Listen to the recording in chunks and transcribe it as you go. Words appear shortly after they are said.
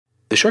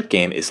The Short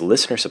Game is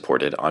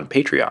listener-supported on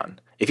Patreon.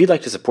 If you'd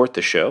like to support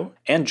the show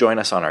and join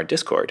us on our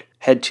Discord,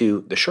 head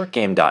to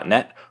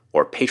theshortgame.net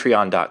or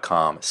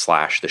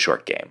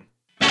patreon.com/theshortgame.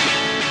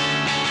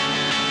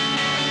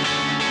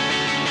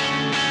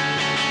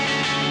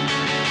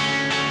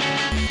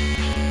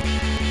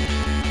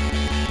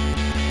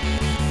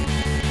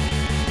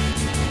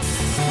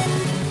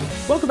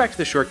 Welcome back to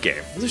The Short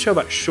Game. This is a show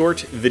about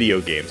short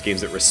video games, games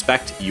that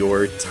respect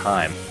your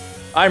time.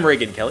 I'm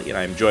Reagan Kelly, and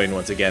I'm joined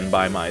once again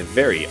by my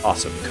very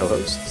awesome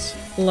co-hosts,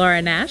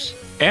 Laura Nash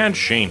and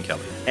Shane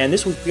Kelly. And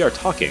this week we are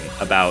talking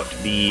about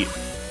the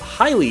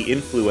highly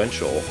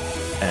influential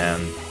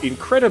and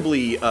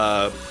incredibly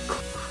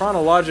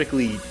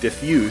chronologically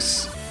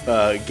diffuse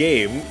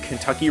game,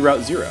 Kentucky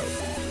Route Zero.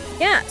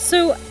 Yeah,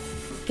 so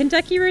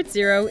Kentucky Route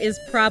Zero is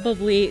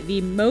probably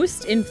the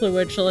most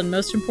influential and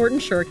most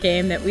important short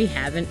game that we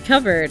haven't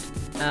covered.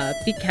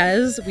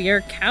 Because we are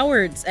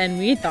cowards, and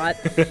we thought,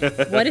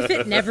 what if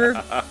it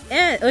never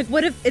ends? Like,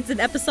 what if it's an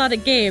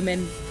episodic game,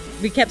 and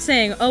we kept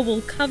saying, oh,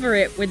 we'll cover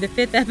it when the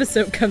 5th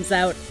episode comes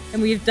out,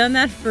 and we've done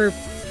that for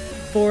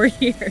 4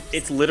 years.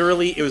 It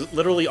was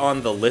literally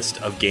on the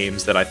list of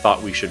games that I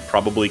thought we should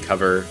probably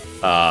cover,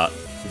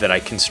 that I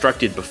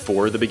constructed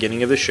before the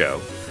beginning of the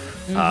show.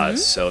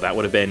 So that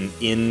would have been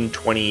in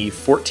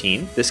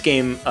 2014. This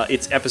game,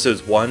 its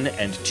episodes 1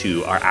 and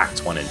 2, our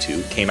acts 1 and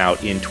 2, came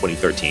out in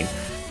 2013.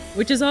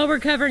 Which is all we're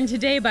covering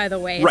today, by the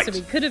way. Right. So we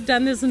could have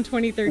done this in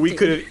 2013. We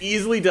could have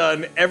easily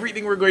done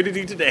everything we're going to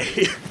do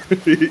today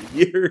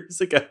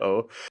years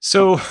ago.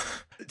 So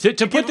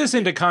to put this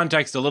into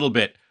context a little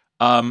bit,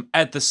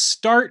 at the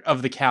start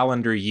of the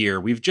calendar year,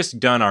 we've just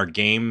done our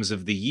games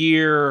of the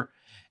year,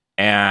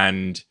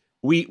 and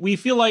we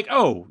feel like,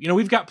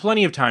 we've got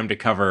plenty of time to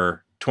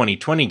cover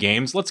 2020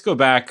 games. Let's go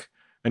back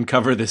and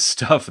cover this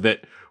stuff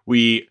that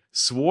we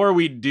swore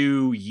we'd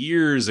do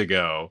years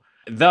ago.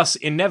 Thus,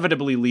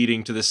 inevitably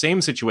leading to the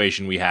same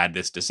situation we had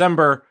this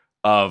December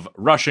of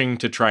rushing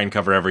to try and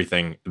cover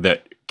everything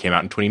that came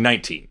out in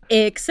 2019.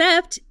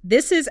 Except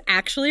this is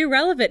actually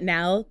relevant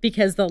now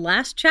because the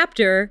last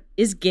chapter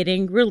is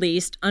getting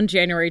released on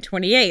January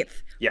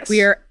 28th. Yes.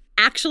 We are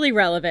actually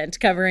relevant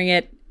covering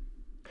it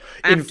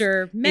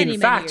after many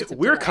In fact, years of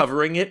we're delay.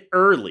 covering it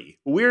early.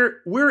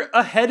 We're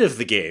ahead of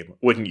the game,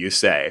 wouldn't you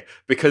say?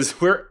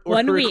 Because we're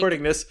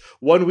recording this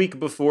 1 week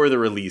before the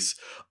release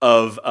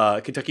of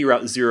Kentucky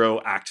Route Zero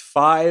Act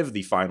 5,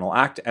 the final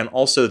act, and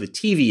also the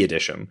TV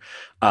edition,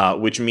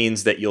 which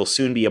means that you'll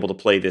soon be able to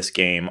play this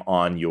game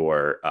on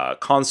your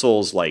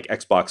consoles like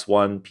Xbox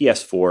One,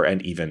 PS4,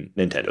 and even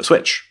Nintendo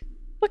Switch.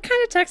 What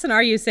kind of Texan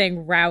are you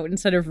saying route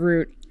instead of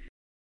route?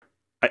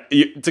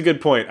 It's a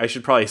good point. I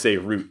should probably say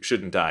route,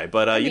 shouldn't I?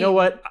 But you know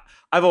what?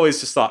 I've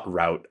always just thought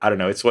route. I don't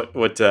know. It's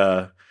what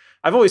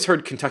I've always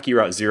heard Kentucky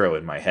Route Zero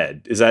in my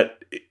head. Is that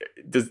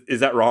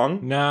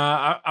wrong?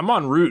 Nah, I'm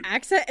on route.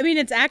 Accent. I mean,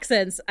 it's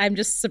accents. I'm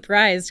just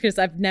surprised because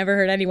I've never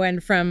heard anyone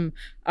from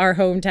our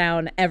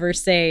hometown ever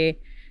say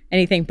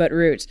anything but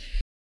route.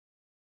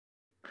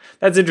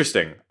 That's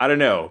interesting. I don't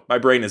know. My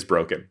brain is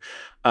broken.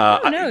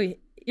 No,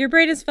 your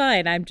brain is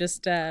fine. I'm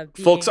just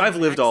folks, I've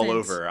lived all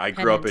over. I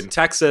grew up in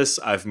Texas.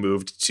 I've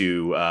moved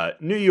to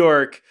New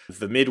York,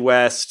 the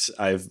Midwest.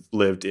 I've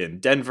lived in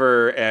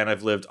Denver, and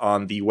I've lived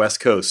on the West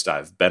Coast.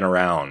 I've been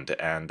around,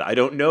 and I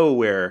don't know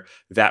where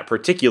that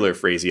particular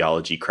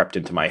phraseology crept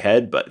into my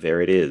head, but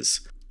there it is.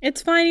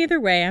 It's fine either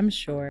way, I'm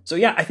sure. So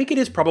yeah, I think it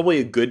is probably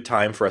a good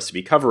time for us to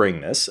be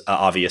covering this,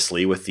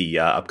 obviously, with the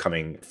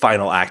upcoming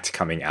final act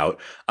coming out.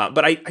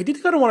 But I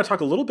did kind of want to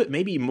talk a little bit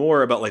maybe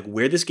more about like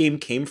where this game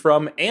came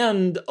from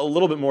and a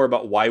little bit more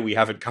about why we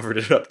haven't covered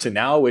it up to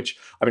now, which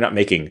I'm not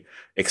making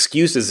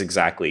excuses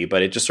exactly,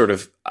 but it just sort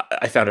of,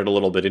 I found it a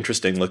little bit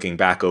interesting looking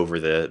back over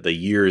the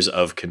years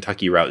of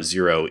Kentucky Route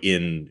Zero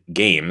in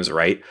games,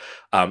 right?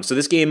 So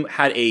this game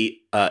had a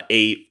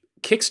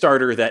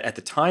Kickstarter that at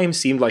the time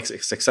seemed like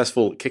a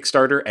successful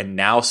Kickstarter and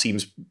now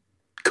seems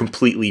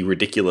completely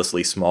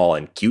ridiculously small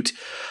and cute.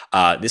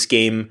 This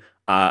game,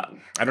 I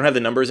don't have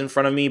the numbers in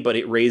front of me, but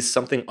it raised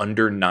something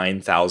under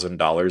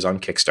 $9,000 on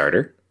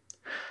Kickstarter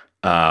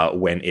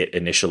when it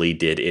initially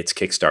did its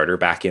Kickstarter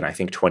back in, I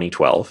think,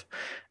 2012.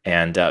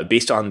 And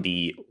based on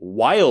the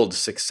wild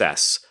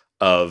success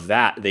of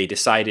that, they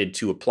decided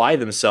to apply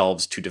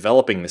themselves to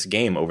developing this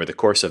game over the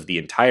course of the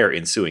entire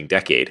ensuing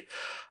decade.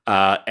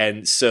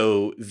 And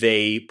so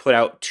they put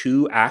out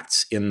 2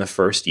 acts in the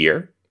first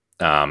year.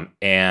 And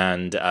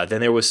then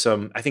there was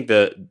some, I think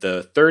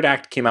the third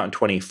act came out in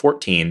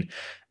 2014,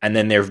 and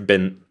then there have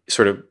been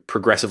sort of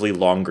progressively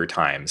longer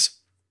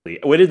times.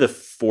 When did the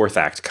 4th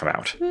act come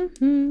out?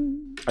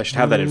 I should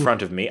have that in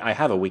front of me. I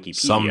have a Wikipedia.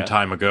 Some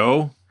time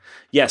ago.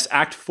 Yes,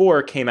 Act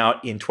 4 came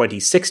out in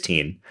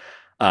 2016.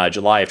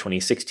 July of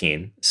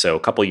 2016, so a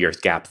couple years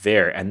gap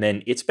there. And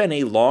then it's been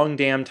a long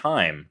damn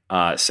time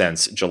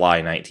since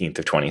July 19th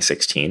of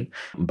 2016,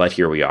 but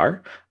here we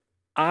are.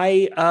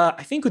 I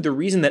think the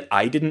reason that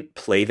I didn't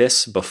play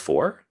this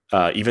before,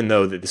 even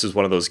though that this is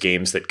one of those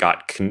games that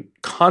got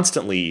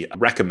constantly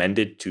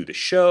recommended to the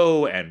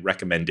show and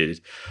recommended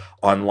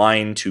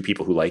online to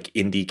people who like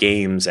indie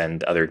games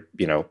and other,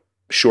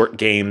 short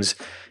games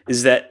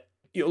is that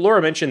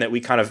Laura mentioned that we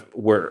kind of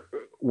were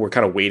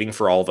kind of waiting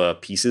for all the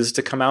pieces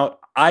to come out.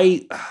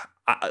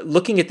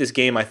 Looking at this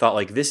game, I thought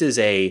like this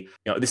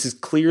is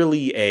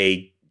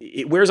clearly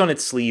it wears on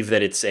its sleeve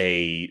that it's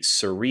a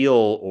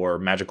surreal or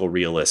magical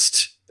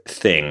realist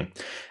thing.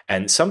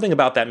 And something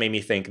about that made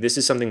me think this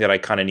is something that I'm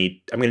going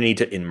to need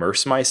to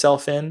immerse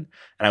myself in.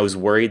 And I was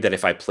worried that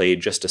if I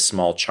played just a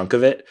small chunk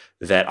of it,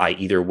 that I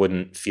either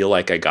wouldn't feel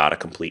like I got a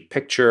complete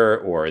picture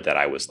or that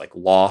I was like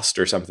lost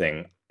or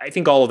something. I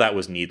think all of that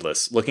was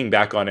needless. Looking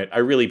back on it, I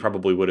really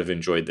probably would have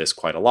enjoyed this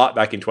quite a lot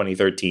back in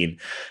 2013.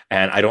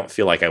 And I don't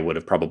feel like I would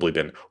have probably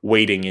been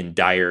waiting in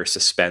dire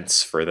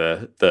suspense for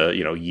the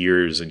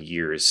years and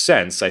years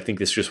since. I think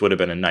this just would have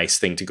been a nice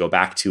thing to go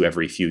back to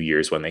every few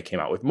years when they came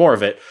out with more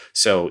of it.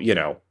 So,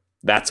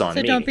 that's on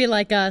me. So don't be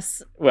like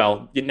us.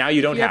 Well, now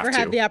you don't have to. If you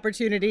ever have the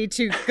opportunity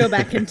to go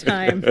back in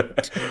time,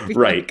 to be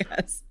right. like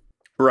us.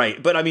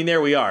 Right. But I mean,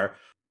 there we are.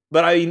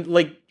 But I mean,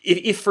 like,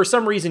 if for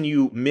some reason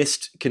you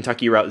missed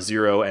Kentucky Route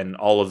Zero and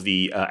all of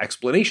the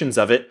explanations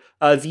of it,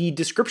 the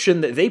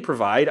description that they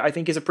provide, I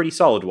think, is a pretty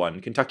solid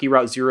one. Kentucky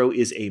Route Zero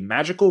is a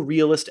magical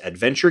realist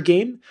adventure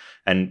game.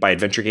 And by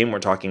adventure game, we're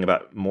talking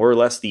about more or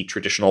less the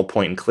traditional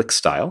point-and-click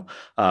style.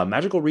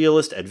 Magical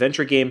realist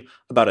adventure game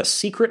about a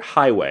secret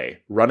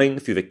highway running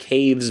through the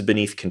caves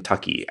beneath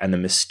Kentucky and the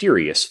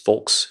mysterious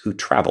folks who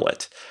travel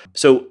it.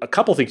 So a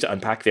couple things to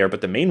unpack there, but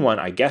the main one,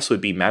 I guess,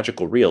 would be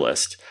magical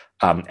realist.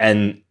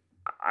 And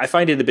I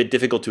find it a bit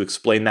difficult to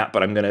explain that,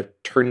 but I'm going to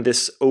turn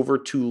this over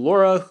to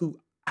Laura, who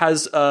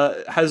has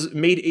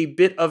made a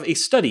bit of a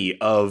study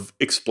of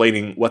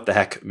explaining what the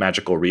heck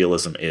magical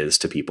realism is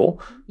to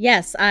people.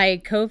 Yes,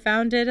 I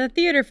co-founded a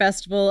theater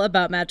festival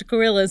about magical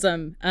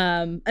realism.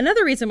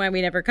 Another reason why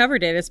we never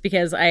covered it is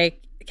because I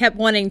kept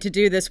wanting to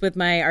do this with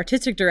my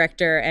artistic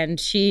director, and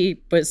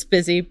she was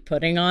busy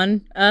putting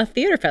on a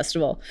theater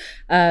festival.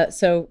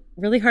 So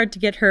really hard to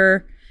get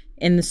her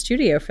in the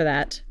studio for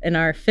that, in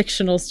our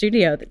fictional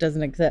studio that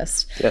doesn't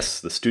exist.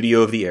 Yes, the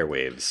studio of the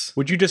airwaves.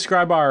 Would you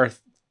describe our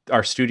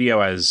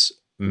studio as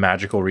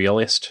magical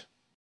realist?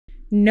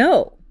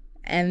 No,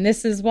 and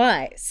this is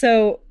why.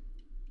 So,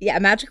 yeah,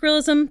 magic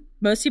realism,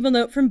 most people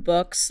know it from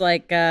books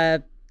like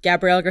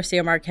Gabriel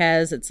Garcia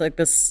Marquez. It's like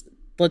this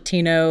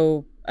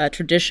Latino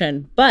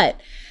tradition.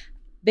 But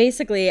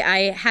basically,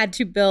 I had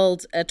to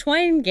build a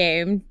Twine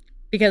game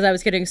because I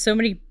was getting so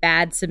many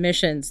bad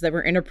submissions that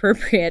were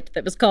inappropriate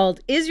that was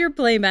called, "Is your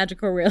play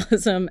magical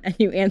realism?" And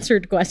you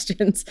answered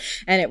questions,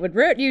 and it would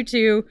route you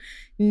to,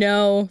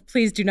 "No,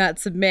 please do not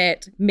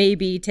submit.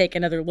 Maybe take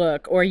another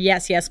look." Or,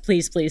 "Yes,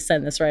 please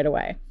send this right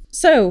away."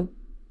 So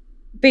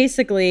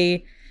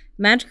basically,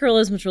 magical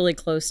realism is really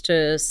close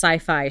to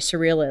sci-fi,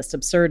 surrealist,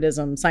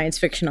 absurdism, science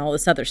fiction, all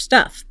this other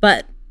stuff.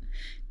 But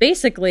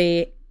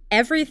basically,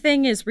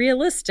 everything is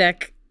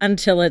realistic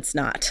until it's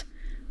not.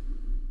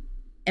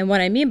 And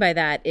what I mean by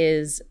that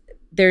is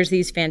there's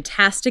these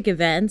fantastic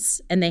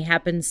events and they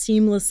happen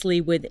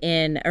seamlessly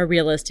within a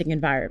realistic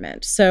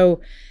environment.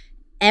 So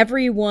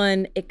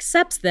everyone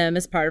accepts them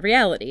as part of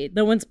reality.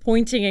 No one's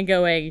pointing and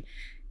going,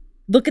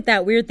 "Look at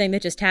that weird thing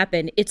that just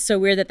happened. It's so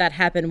weird that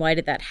happened. Why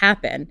did that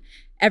happen?"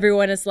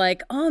 Everyone is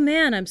like, "Oh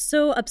man, I'm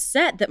so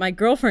upset that my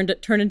girlfriend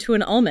turned into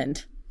an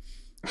almond."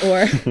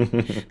 Or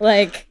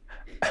like...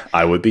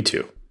 I would be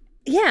too.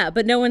 Yeah,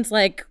 but no one's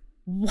like,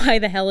 "Why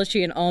the hell is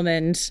she an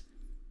almond?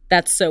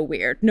 That's so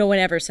weird." No one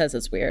ever says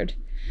it's weird.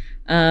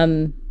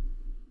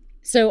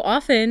 So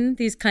often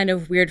these kind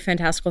of weird,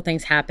 fantastical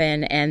things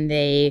happen and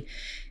they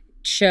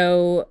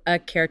show a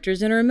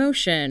character's inner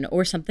emotion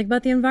or something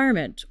about the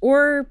environment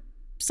or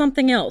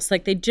something else.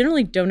 Like they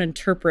generally don't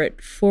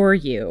interpret for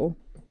you.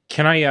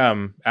 Can I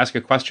ask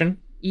a question?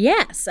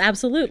 Yes,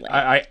 absolutely.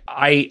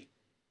 I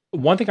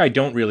one thing I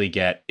don't really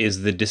get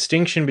is the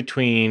distinction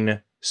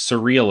between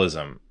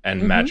surrealism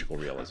and magical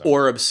realism,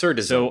 or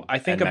absurdism. So I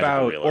think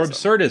about or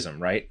absurdism,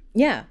 right?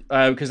 Yeah,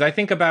 because I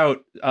think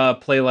about a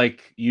play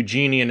like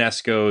Eugene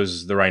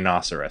Ionesco's The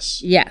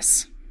Rhinoceros.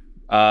 Yes,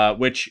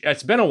 which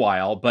it's been a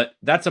while, but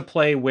that's a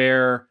play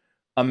where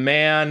a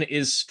man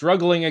is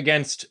struggling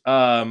against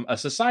a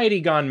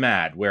society gone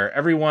mad, where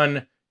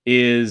everyone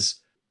is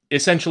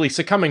essentially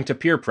succumbing to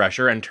peer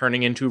pressure and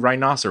turning into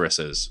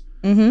rhinoceroses.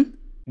 Mm-hmm.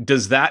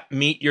 Does that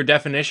meet your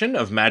definition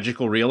of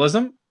magical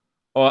realism?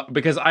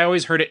 Because I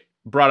always heard it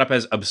brought up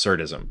as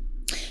absurdism.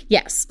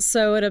 Yes.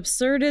 So at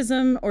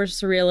absurdism or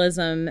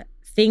surrealism,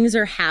 things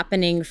are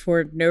happening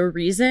for no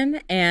reason.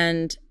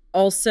 And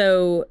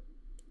also,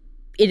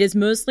 it is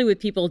mostly with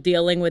people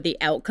dealing with the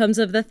outcomes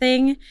of the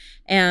thing.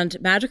 And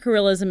magical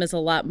realism is a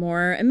lot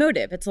more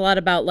emotive. It's a lot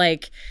about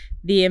like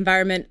the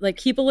environment, like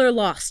people are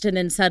lost and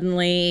then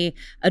suddenly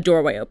a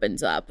doorway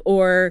opens up,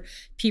 or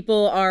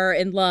people are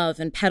in love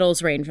and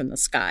petals rain from the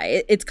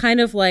sky. It's kind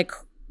of like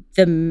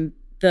the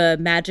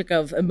magic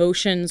of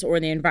emotions or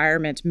the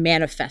environment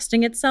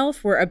manifesting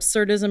itself, where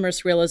absurdism or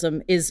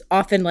surrealism is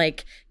often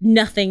like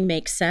nothing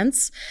makes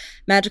sense.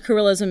 Magical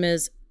realism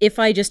is, if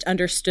I just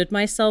understood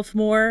myself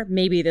more,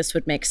 maybe this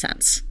would make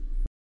sense.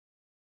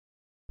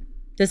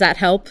 Does that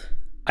help?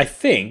 I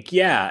think,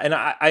 yeah, and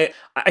I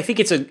think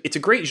it's a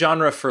great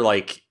genre for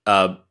like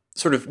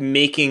sort of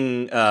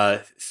making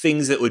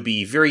things that would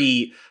be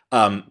very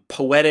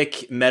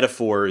poetic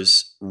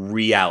metaphors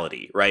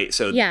reality, right?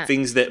 So Yeah.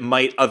 things that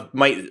might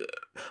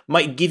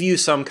give you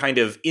some kind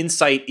of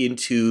insight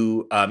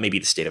into maybe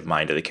the state of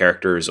mind of the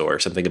characters or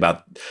something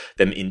about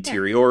them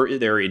interior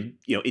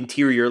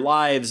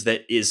lives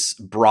that is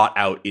brought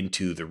out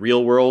into the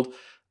real world.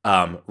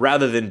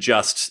 Rather than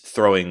just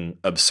throwing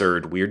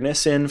absurd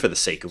weirdness in for the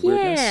sake of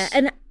weirdness. Yeah,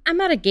 and I'm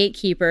not a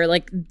gatekeeper.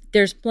 Like,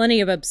 there's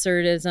plenty of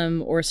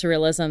absurdism or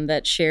surrealism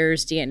that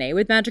shares DNA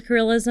with magic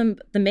realism.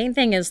 The main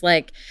thing is,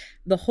 like,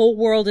 the whole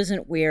world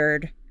isn't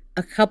weird.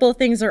 A couple of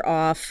things are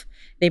off.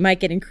 They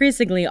might get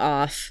increasingly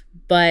off,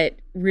 but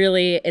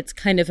really it's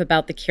kind of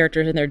about the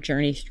characters and their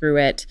journey through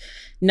it.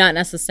 Not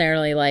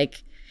necessarily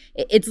like,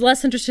 it's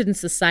less interested in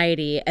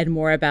society and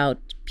more about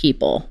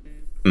people.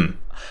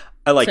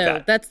 I like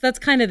that. That's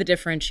kind of the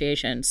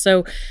differentiation.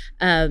 So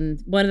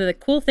one of the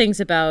cool things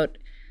about,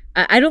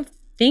 I don't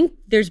think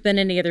there's been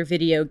any other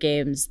video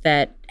games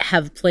that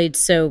have played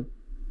so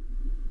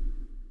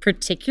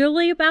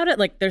particularly about it.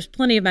 Like, there's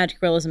plenty of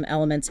magic realism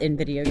elements in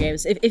video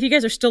games. If you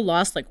guys are still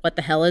lost, like, what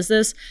the hell is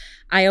this?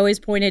 I always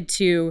pointed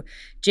to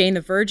Jane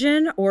the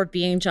Virgin or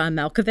Being John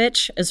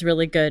Malkovich as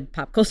really good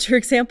pop culture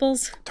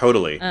examples.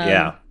 Totally,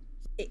 yeah.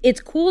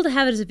 It's cool to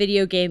have it as a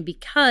video game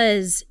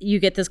because you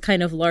get this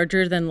kind of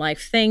larger than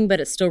life thing, but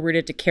it's still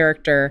rooted to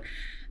character,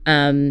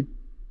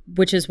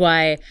 which is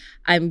why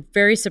I'm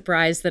very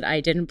surprised that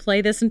I didn't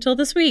play this until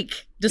this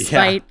week,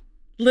 despite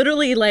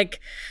literally, like,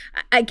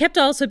 I kept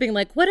also being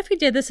like, what if we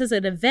did this as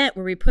an event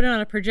where we put it on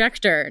a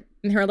projector?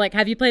 And they were like,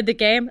 have you played the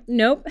game?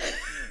 Nope.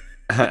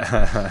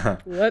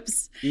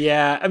 Whoops.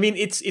 Yeah, I mean,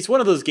 it's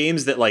one of those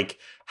games that like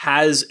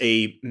has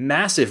a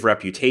massive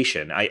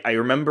reputation. I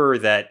remember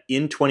that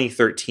in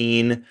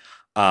 2013,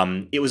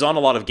 it was on a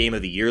lot of Game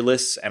of the Year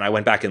lists, and I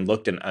went back and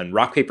looked, and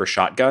Rock Paper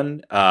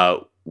Shotgun,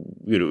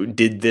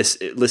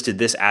 listed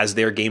this as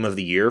their Game of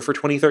the Year for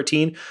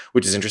 2013,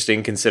 which is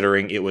interesting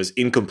considering it was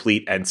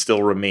incomplete and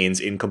still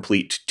remains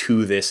incomplete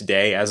to this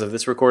day as of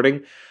this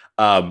recording.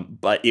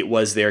 But it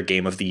was their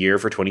Game of the Year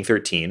for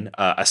 2013,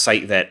 a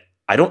site that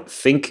I don't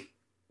think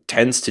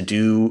tends to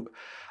do.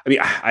 I mean,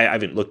 I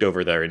haven't looked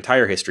over their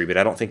entire history, but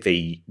I don't think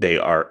they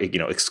are,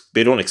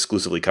 they don't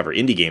exclusively cover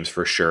indie games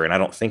for sure, and I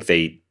don't think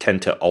they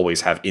tend to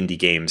always have indie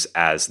games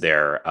as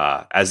their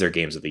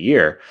games of the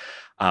year.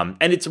 And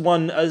it's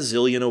won a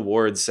zillion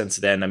awards since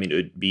then. I mean, it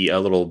would be a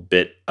little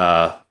bit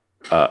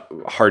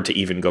hard to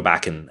even go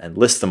back and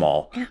list them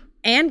all. Yeah.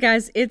 And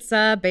guys, it's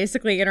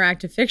basically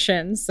interactive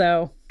fiction,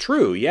 so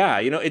true.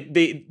 Yeah,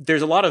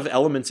 there's a lot of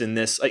elements in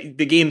this.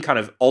 The game kind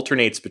of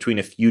alternates between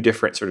a few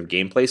different sort of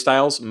gameplay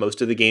styles.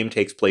 Most of the game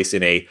takes place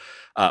in a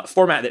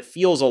format that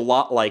feels a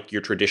lot like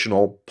your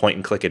traditional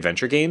point-and-click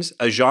adventure games,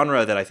 a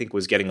genre that I think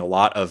was getting a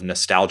lot of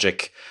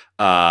nostalgic,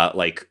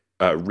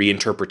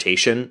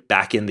 reinterpretation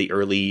back in the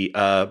early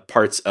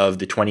parts of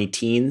the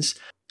 2010s.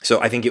 So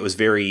I think it was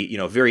very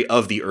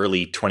of the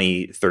early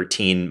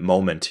 2013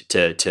 moment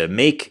to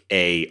make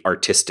a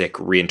artistic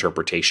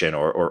reinterpretation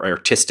or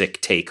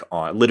artistic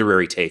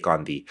literary take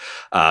on the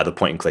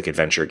point and click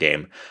adventure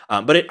game.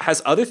 But it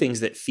has other things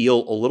that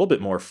feel a little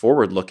bit more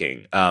forward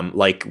looking.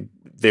 Like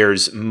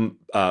there's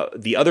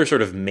the other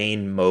sort of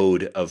main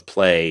mode of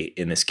play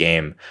in this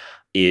game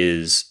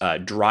is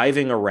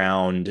driving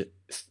around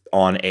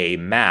on a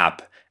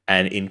map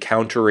and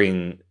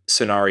encountering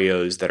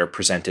scenarios that are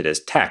presented as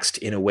text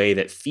in a way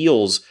that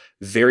feels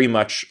very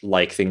much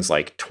like things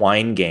like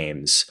Twine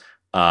games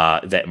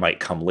that might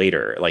come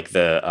later. Like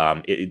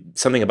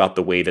something about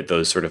the way that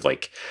those sort of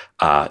like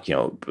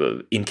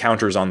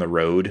encounters on the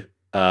road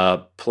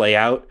play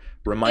out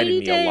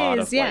reminded me a lot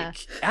of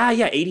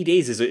 80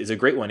 Days is a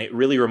great one. It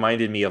really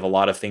reminded me of a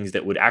lot of things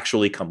that would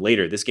actually come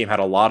later. This game had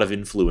a lot of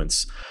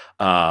influence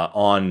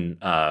on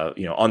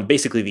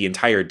basically the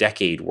entire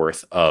decade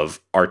worth of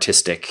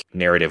artistic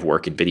narrative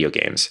work in video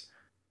games.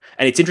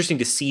 And it's interesting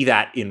to see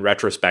that in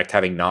retrospect,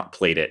 having not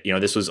played it.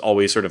 This was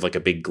always sort of like a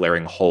big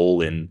glaring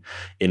hole in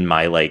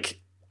my,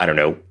 like, I don't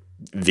know,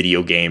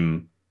 video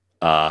game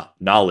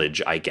knowledge,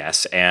 I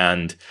guess.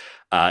 And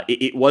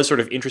it was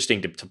sort of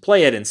interesting to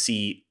play it and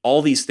see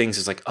all these things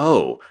as like,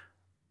 oh,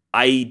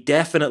 I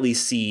definitely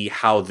see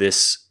how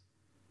this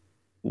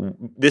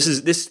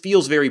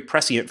feels very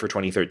prescient for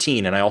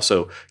 2013, and I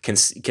also can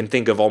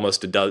think of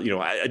almost a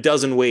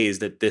dozen ways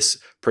that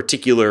this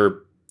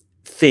particular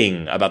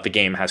thing about the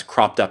game has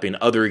cropped up in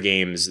other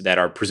games that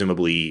are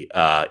presumably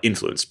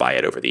influenced by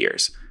it over the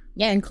years.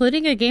 Yeah,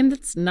 including a game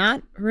that's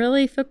not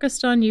really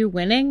focused on you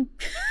winning.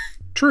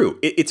 True,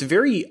 it's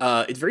very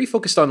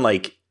focused on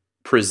like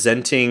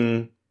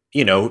presenting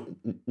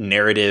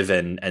narrative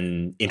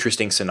and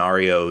interesting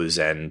scenarios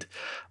and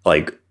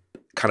like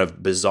kind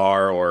of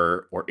bizarre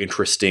or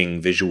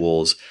interesting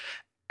visuals,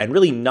 and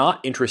really not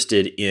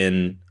interested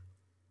in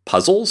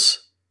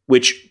puzzles,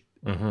 which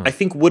I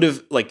think would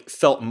have like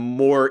felt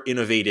more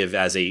innovative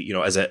as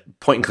a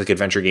point and click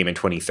adventure game in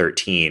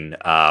 2013.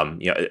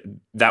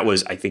 That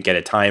was, I think, at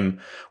a time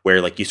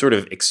where like you sort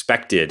of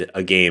expected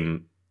a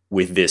game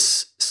with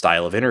this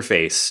style of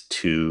interface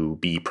to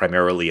be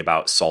primarily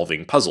about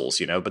solving puzzles,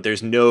 but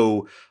there's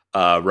no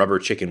rubber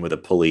chicken with a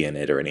pulley in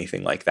it or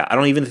anything like that. I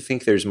don't even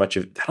think there's I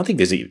don't think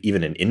there's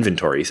even an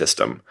inventory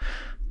system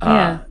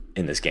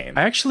in this game.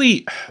 I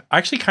actually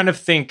kind of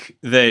think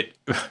that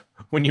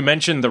when you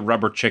mentioned the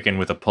rubber chicken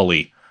with a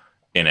pulley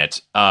in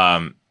it,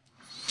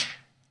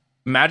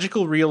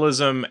 magical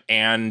realism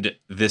and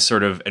this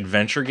sort of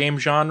adventure game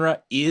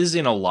genre is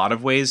in a lot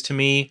of ways to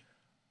me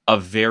a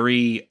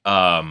very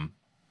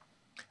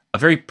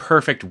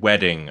perfect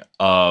wedding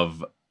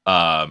of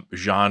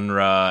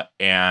genre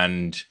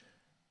and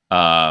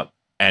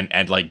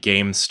like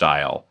game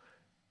style,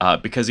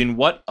 because in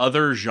what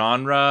other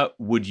genre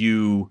would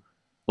you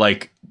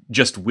like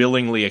just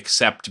willingly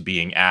accept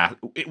being asked?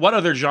 What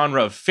other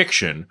genre of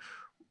fiction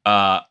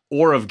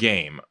or of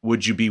game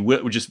would you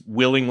would just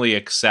willingly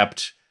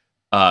accept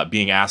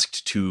being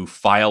asked to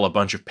file a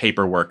bunch of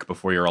paperwork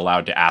before you're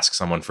allowed to ask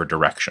someone for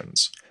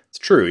directions? It's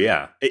true,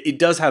 yeah. It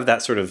does have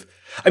that sort of.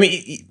 I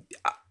mean,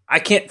 I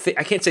can't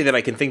say that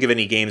I can think of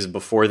any games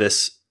before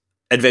this,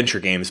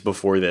 adventure games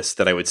before this,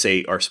 that I would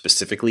say are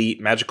specifically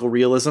magical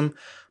realism.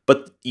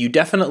 But you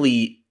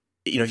definitely,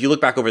 if you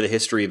look back over the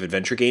history of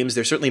adventure games,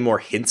 there's certainly more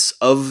hints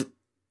of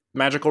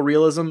magical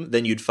realism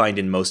than you'd find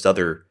in most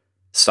other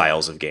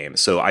styles of games.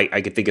 So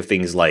I could think of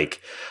things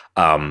like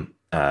Grim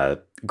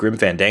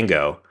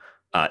Fandango,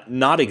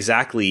 not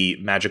exactly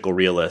magical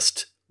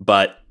realist,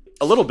 but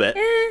a little bit.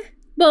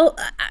 Well,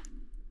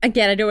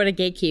 again, I don't want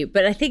to gatekeep,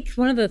 but I think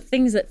one of the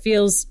things that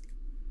feels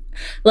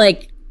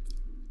like,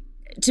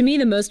 to me,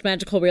 the most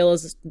magical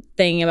realism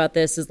thing about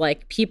this is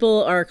like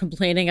people are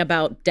complaining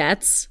about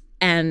debts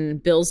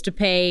and bills to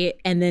pay,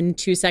 and then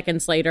 2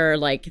 seconds later,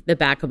 like the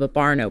back of a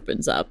barn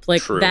opens up.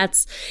 Like True.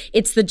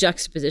 It's the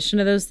juxtaposition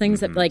of those things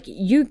that like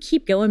you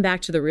keep going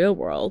back to the real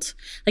world.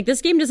 Like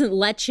this game doesn't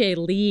let you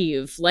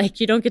leave.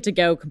 Like you don't get to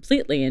go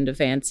completely into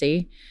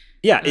fancy.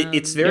 Yeah,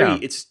 it's very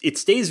it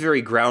stays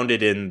very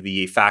grounded in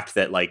the fact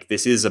that like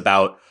this is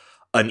about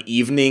an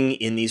evening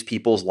in these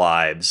people's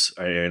lives,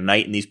 or a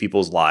night in these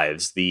people's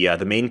lives. The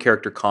main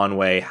character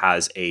Conway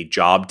has a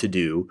job to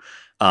do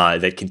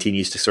that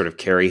continues to sort of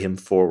carry him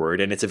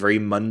forward, and it's a very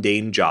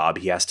mundane job.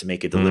 He has to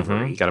make a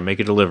delivery. Got to make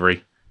a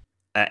delivery,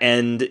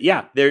 and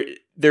yeah,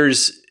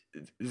 there's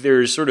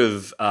sort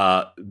of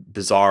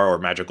bizarre or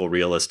magical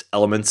realist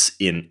elements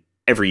in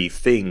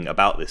everything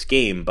about this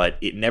game, but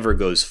it never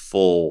goes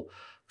full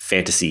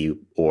fantasy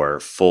or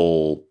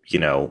full,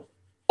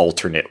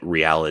 alternate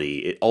reality.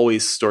 It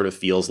always sort of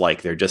feels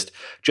like they're just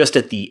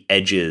at the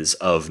edges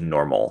of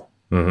normal.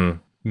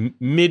 Mm-hmm.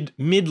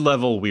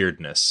 Mid-level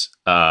weirdness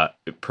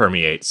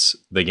permeates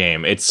the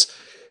game.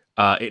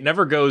 It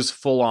never goes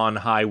full on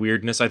high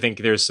weirdness. I think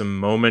there's some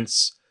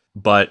moments,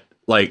 but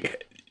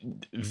like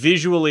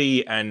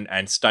visually and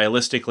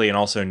stylistically and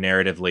also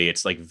narratively,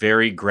 it's like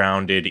very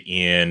grounded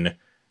in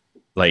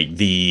like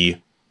the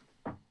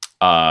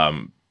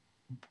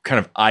kind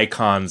of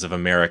icons of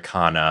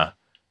Americana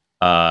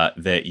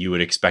that you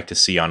would expect to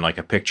see on like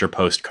a picture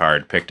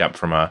postcard picked up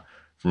from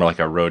like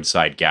a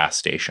roadside gas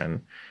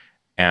station.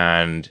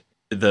 And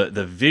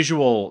the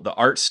visual, the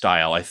art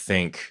style, I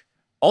think,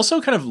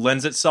 also kind of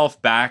lends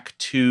itself back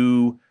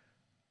to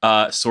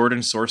Sword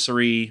and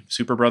Sorcery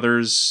Super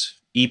Brothers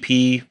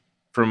EP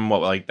from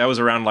that was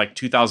around like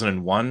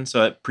 2001.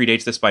 So that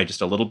predates this by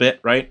just a little bit,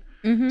 right?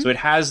 Mm-hmm. So it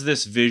has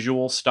this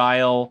visual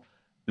style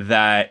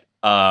that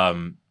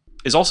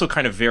is also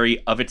kind of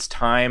very of its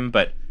time,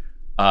 but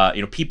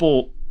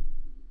people,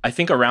 I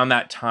think around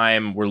that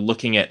time were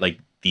looking at like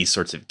these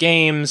sorts of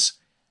games,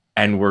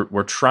 and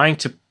we're trying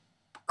to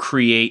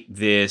create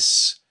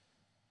this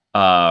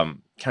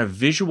kind of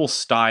visual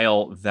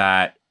style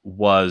that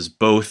was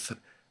both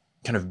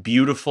kind of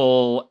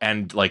beautiful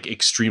and like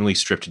extremely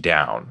stripped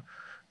down,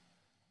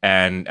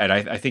 and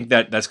I think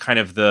that's kind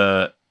of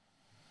the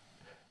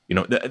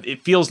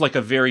it feels like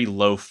a very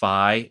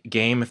lo-fi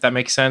game, if that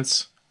makes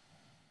sense.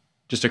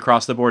 Just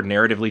across the board,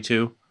 narratively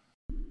too.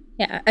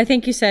 Yeah, I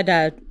think you said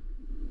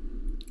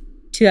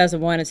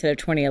 2001 instead of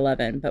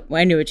 2011, but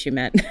I knew what you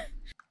meant.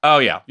 Oh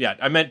yeah,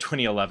 I meant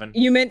 2011.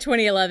 You meant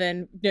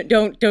 2011.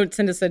 Don't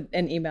send us an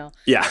email.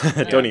 Yeah,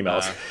 don't email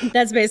us.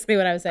 That's basically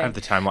what I was saying. I have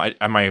the timeline.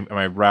 Am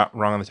I wrong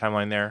on the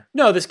timeline there?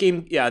 No, this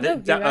game. Yeah,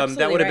 that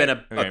would have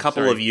right. been a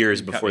couple of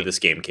years before this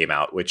game came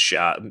out, which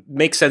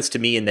makes sense to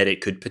me in that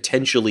it could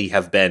potentially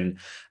have been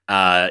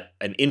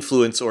an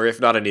influence, or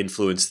if not an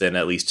influence, then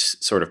at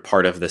least sort of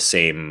part of the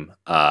same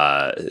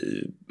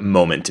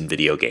moment in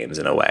video games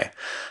in a way.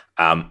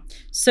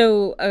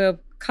 So a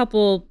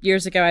couple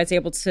years ago, I was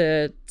able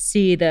to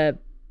see the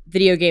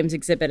video games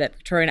exhibit at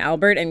Victoria and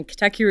Albert, and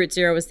Kentucky Route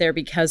Zero was there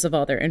because of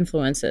all their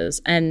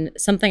influences. And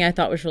something I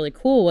thought was really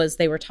cool was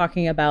they were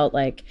talking about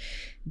like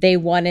they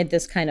wanted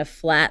this kind of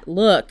flat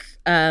look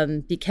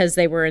because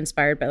they were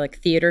inspired by like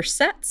theater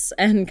sets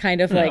and kind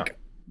of like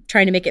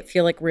trying to make it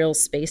feel like real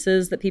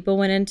spaces that people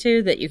went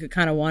into, that you could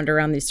kind of wander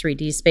around these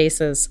 3D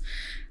spaces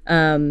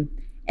and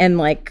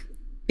like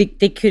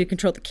they could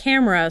control the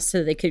camera,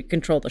 so they could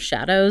control the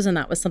shadows, and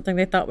that was something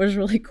they thought was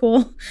really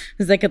cool,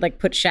 because they could like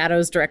put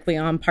shadows directly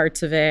on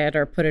parts of it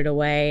or put it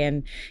away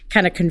and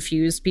kind of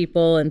confuse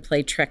people and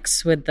play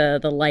tricks with the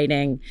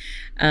lighting.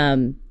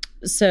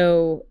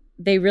 So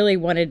they really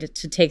wanted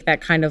to take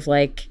that kind of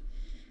like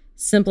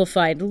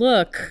simplified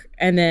look,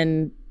 and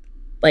then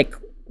like,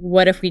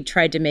 what if we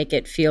tried to make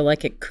it feel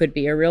like it could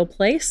be a real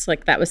place?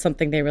 Like, that was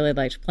something they really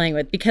liked playing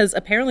with, because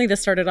apparently this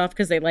started off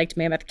because they liked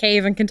Mammoth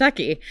Cave in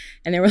Kentucky,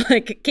 and they were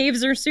like,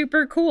 caves are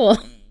super cool.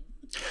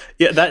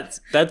 Yeah, that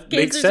makes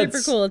Caves are sense.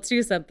 super cool. Let's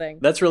do something.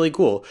 That's really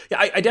cool.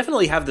 Yeah, I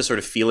definitely have the sort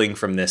of feeling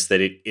from this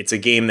that it's a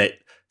game that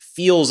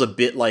feels a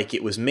bit like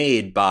it was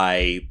made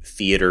by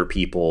theater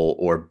people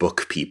or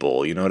book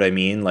people. You know what I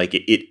mean? Like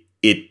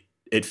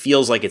it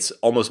feels like it's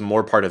almost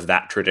more part of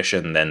that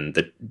tradition than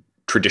the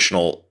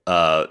traditional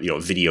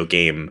video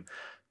game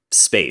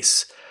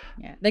space.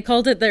 Yeah, they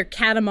called it their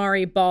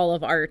Katamari ball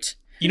of art.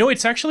 You know,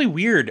 it's actually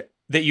weird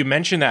that you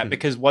mentioned that,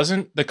 because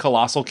wasn't the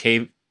Colossal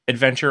Cave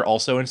adventure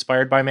also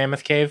inspired by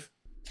Mammoth Cave?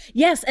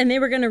 Yes, and they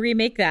were going to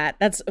remake that.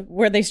 That's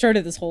where they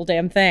started this whole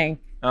damn thing.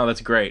 Oh,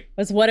 that's great.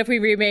 Was what if we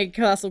remade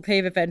Colossal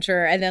Cave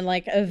Adventure, and then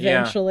like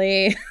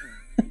eventually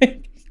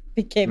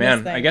became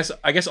this thing.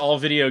 I guess all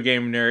video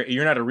game nerd,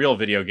 you're not a real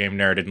video game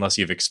nerd unless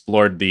you've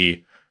explored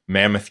the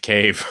Mammoth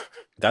Cave.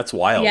 That's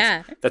wild.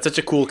 Yeah. That's such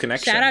a cool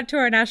connection. Shout out to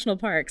our national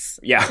parks.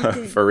 Yeah,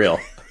 for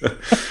real.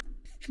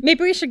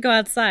 Maybe we should go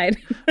outside.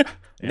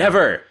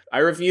 Never. I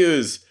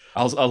refuse.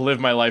 I'll live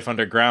my life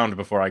underground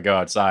before I go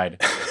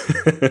outside.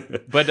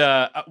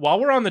 But while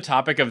we're on the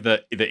topic of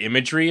the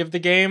imagery of the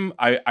game,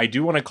 I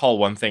do want to call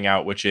one thing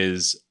out, which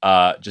is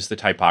just the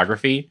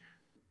typography.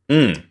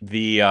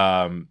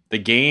 The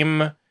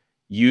game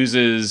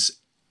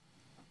uses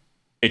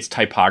its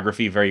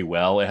typography very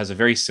well. It has a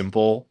very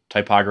simple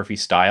typography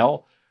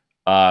style,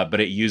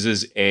 but it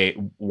uses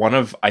one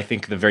of, I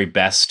think, the very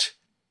best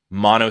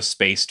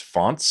monospaced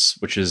fonts,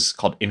 which is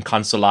called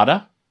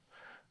Inconsolata.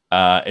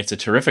 It's a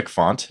terrific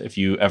font if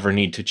you ever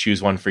need to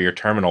choose one for your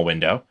terminal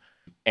window.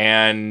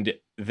 And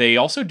they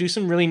also do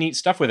some really neat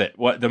stuff with it.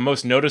 What the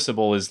most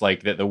noticeable is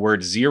like that the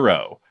word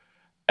 0,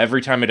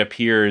 every time it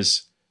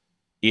appears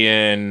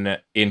in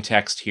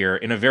text here,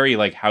 in a very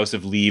like House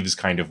of Leaves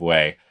kind of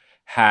way,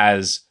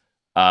 has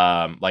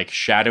like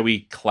shadowy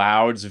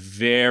clouds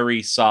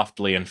very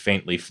softly and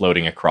faintly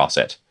floating across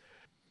it.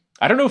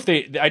 I don't know if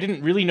I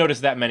didn't really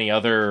notice that many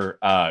other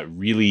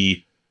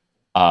really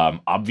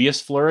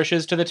obvious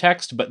flourishes to the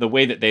text, but the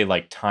way that they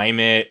like time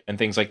it and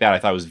things like that, I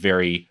thought was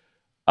very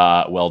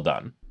well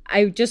done.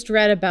 I just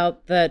read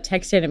about the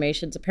text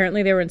animations.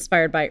 Apparently they were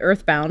inspired by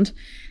Earthbound.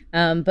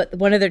 But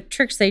one of the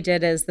tricks they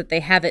did is that they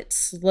have it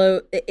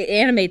slow. It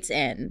animates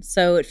in,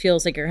 so it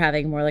feels like you're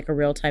having more like a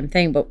real-time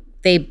thing, but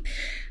they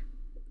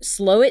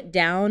slow it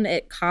down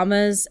at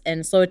commas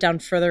and slow it down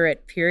further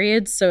at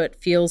periods, so it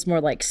feels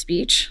more like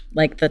speech,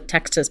 like the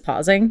text is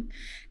pausing.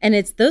 And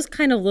it's those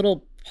kind of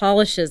little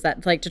polishes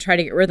that like to try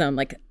to get rhythm.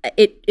 Like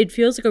it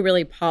feels like a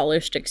really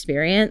polished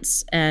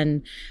experience,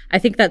 and I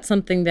think that's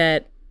something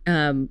that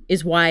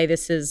is why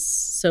this is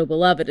so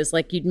beloved, is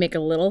like you'd make a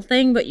little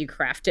thing but you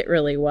craft it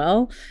really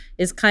well,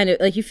 is kind of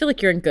like you feel like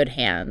you're in good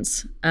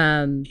hands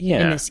in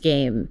this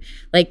game.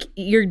 Like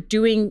you're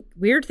doing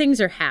weird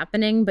things are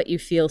happening but you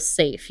feel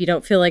safe. You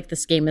don't feel like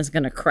this game is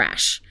going to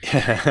crash.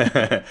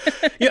 Yeah,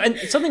 and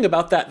something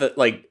about that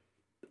like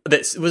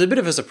that was a bit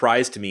of a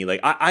surprise to me.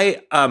 Like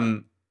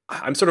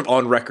I'm sort of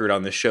on record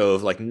on the show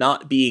of like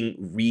not being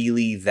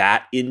really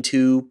that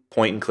into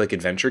point and click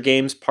adventure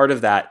games. Part of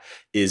that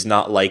is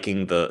not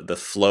liking the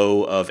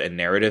flow of a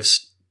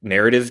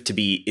narrative to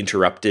be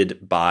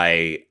interrupted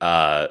by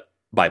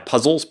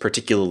puzzles,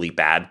 particularly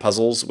bad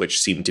puzzles,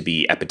 which seem to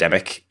be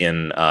epidemic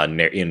in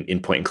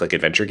point and click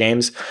adventure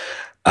games.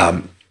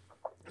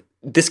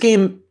 This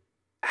game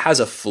has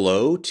a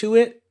flow to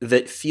it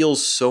that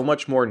feels so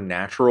much more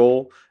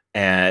natural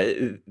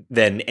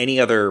than any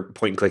other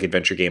point and click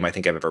adventure game I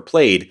think I've ever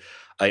played.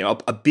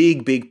 A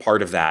big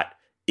part of that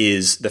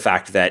is the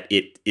fact that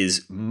it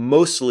is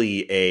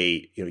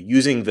mostly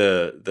using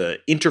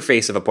the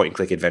interface of a point and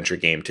click adventure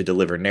game to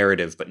deliver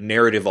narrative, but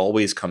narrative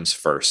always comes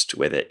first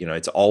with it.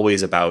 It's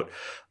always about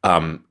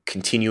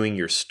continuing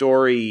your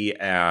story,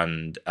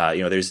 and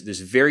there's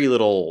very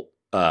little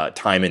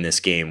time in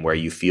this game where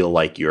you feel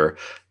like you're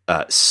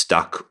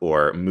stuck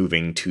or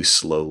moving too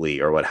slowly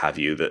or what have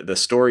you. The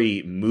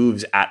story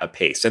moves at a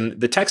pace,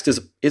 and the text is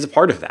a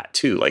part of that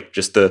too. Like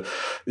just the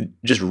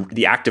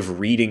act of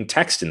reading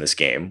text in this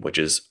game, which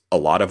is a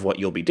lot of what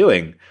you'll be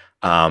doing.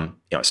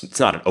 It's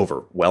not an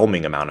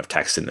overwhelming amount of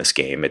text in this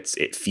game.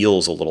 It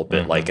feels a little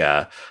bit like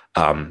a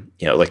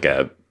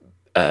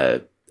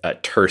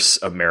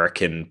terse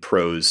American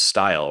prose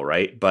style,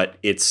 right? But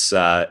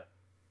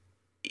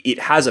it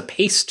has a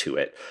pace to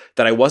it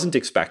that I wasn't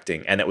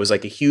expecting, and it was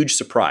like a huge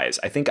surprise.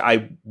 I think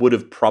I would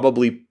have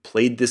probably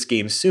played this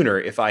game sooner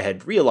if I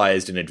had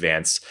realized in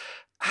advance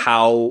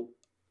how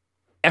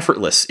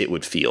effortless it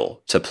would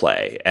feel to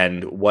play,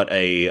 and what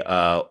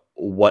a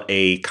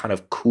kind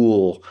of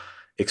cool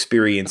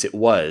experience it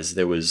was.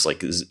 There was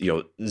like,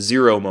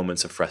 zero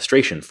moments of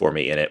frustration for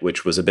me in it,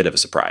 which was a bit of a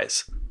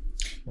surprise.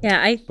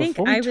 Yeah, I think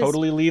Before we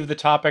totally leave the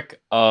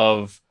topic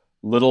of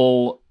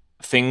little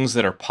things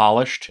that are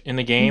polished in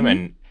the game,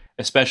 and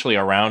especially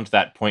around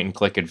that point and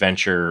click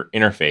adventure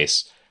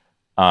interface,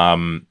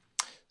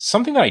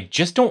 something that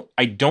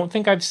I don't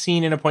think I've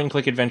seen in a point and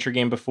click adventure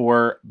game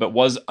before, but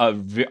was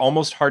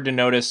almost hard to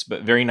notice,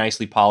 but very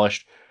nicely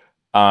polished.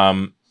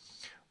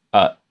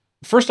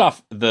 First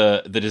off,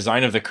 the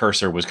design of the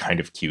cursor was kind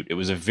of cute. It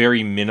was a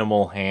very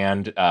minimal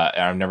hand.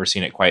 And I've never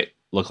seen it quite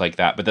look like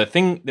that. But the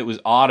thing that was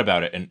odd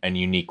about it and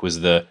unique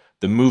was the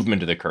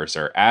movement of the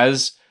cursor.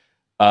 As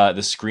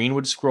the screen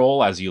would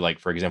scroll, as you, like,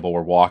 for example,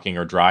 were walking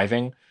or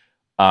driving,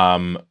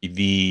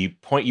 the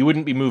point, you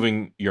wouldn't be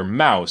moving your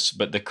mouse,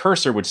 but the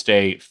cursor would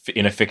stay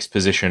in a fixed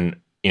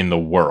position in the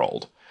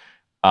world.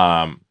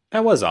 That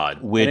was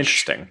odd. And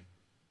interesting.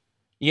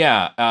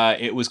 Yeah,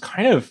 it was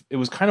kind of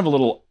a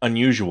little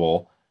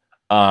unusual.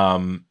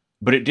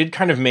 But it did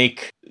kind of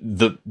make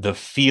the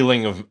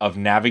feeling of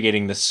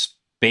navigating the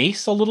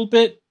space a little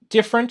bit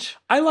different.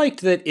 I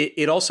liked that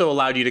it also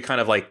allowed you to kind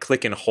of like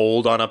click and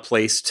hold on a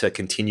place to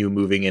continue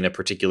moving in a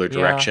particular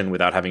direction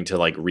without having to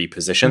like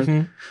reposition.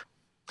 Mm-hmm.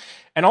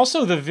 And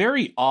also the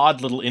very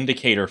odd little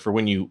indicator for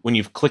when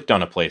you've clicked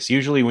on a place.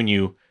 Usually when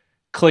you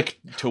click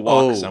to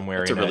walk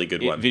somewhere in a really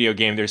good one. Video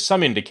game, there's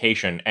some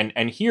indication.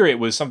 And here it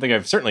was something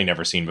I've certainly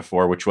never seen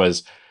before, which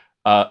was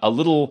a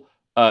little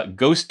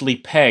ghostly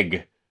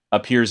peg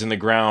appears in the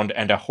ground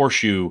and a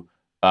horseshoe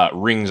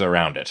rings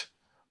around it,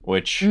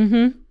 which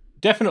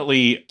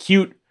definitely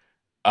cute,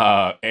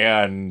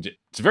 and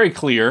it's very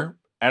clear.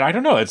 And I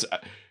don't know,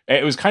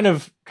 it was kind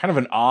of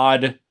an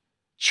odd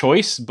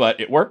choice, but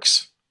it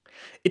works.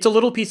 It's a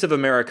little piece of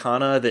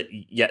Americana that,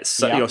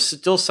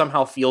 still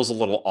somehow feels a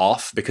little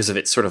off because of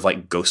its sort of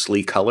like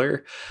ghostly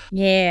color.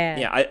 Yeah.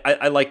 Yeah,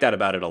 I like that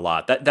about it a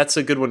lot. That's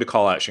a good one to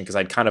call out, because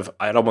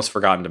I'd almost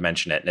forgotten to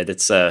mention it. And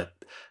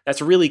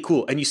that's really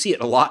cool. And you see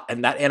it a lot.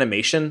 And that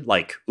animation,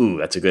 like, ooh,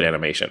 that's a good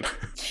animation.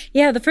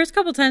 Yeah, the first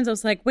couple times I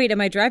was like, wait, am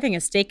I driving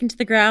a stake into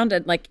the ground?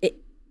 And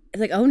it's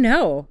like, oh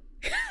no,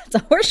 it's a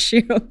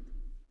horseshoe.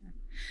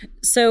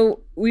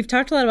 So we've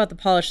talked a lot about the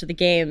polish of the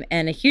game,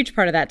 and a huge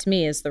part of that to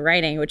me is the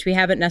writing, which we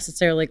haven't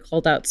necessarily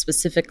called out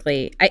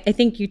specifically. I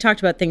think you talked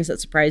about things that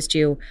surprised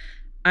you.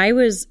 I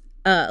was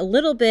I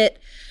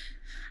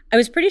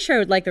was pretty sure I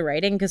would like the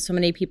writing because so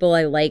many people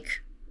I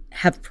like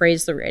have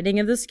praised the writing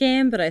of this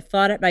game, but I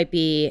thought it might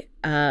be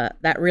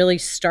that really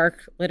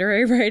stark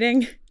literary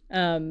writing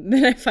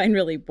that I find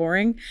really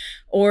boring,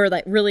 or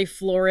like really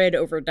florid,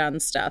 overdone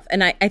stuff.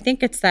 And I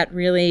think it's that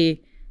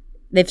really...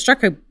 They've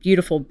struck a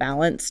beautiful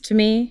balance to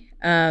me.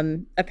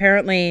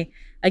 Apparently,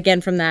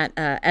 again, from that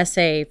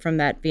essay from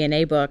that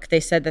V&A book, they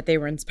said that they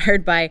were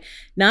inspired by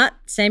not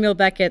Samuel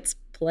Beckett's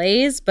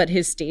plays, but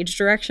his stage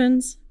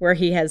directions, where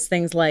he has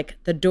things like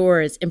the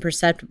door is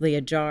imperceptibly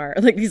ajar,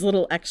 like these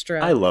little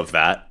extra... I love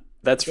that.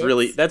 That's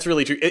really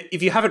true.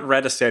 If you haven't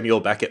read a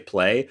Samuel Beckett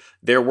play,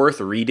 they're worth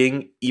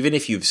reading, even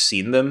if you've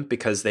seen them,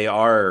 because they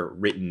are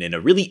written in a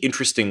really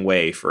interesting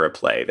way for a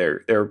play.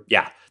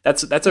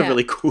 That's a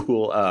really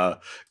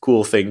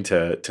cool thing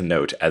to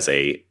note as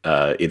a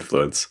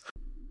influence.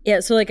 Yeah,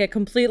 so like a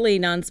completely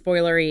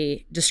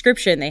non-spoilery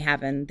description they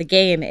have in the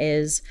game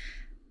is: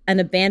 an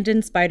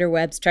abandoned spider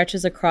web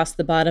stretches across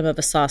the bottom of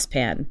a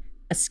saucepan.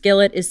 A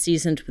skillet is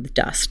seasoned with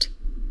dust.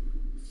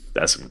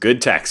 That's some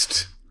good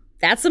text.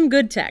 That's some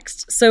good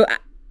text. So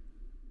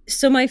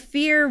my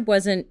fear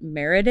wasn't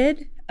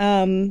merited,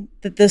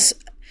 that this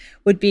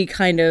would be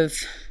kind of...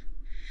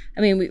 I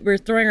mean, we're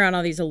throwing around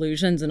all these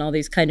illusions and all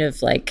these kind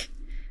of like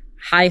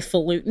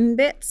highfalutin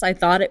bits. I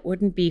thought it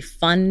wouldn't be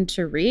fun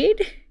to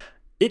read.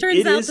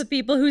 Turns out the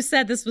people who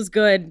said this was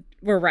good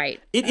were right.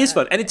 It is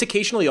fun, and it's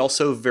occasionally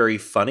also very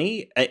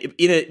funny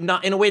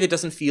not in a way that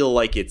doesn't feel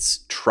like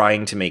it's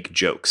trying to make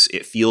jokes.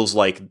 It feels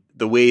like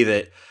the way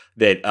that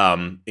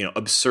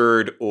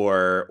absurd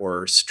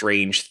or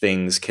strange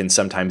things can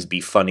sometimes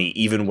be funny,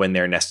 even when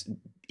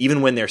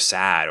they're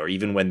sad, or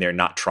even when they're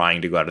not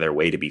trying to go out of their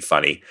way to be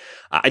funny.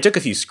 I took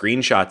a few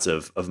screenshots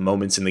of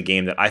moments in the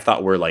game that I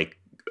thought were like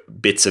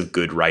bits of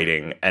good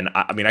writing. And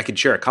I mean, I could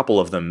share a couple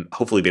of them.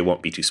 Hopefully they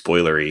won't be too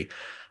spoilery.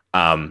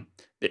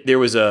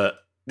 There's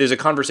a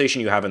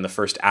conversation you have in the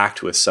first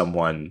act with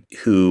someone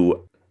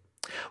who,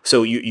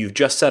 so you've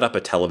just set up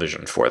a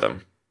television for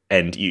them,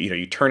 and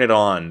you turn it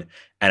on,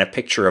 and a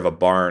picture of a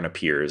barn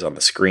appears on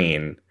the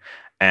screen.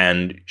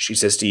 And she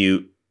says to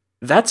you,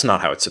 "That's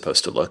not how it's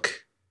supposed to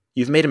look.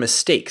 You've made a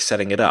mistake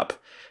setting it up.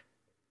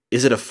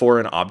 Is it a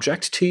foreign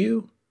object to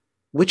you?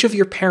 Which of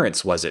your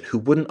parents was it who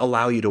wouldn't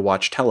allow you to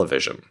watch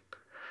television?"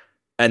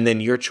 And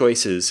then your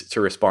choices to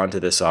respond to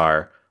this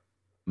are,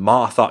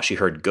 "Ma thought she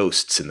heard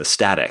ghosts in the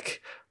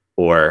static,"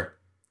 or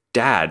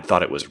 "Dad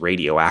thought it was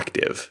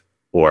radioactive,"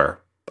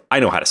 or "I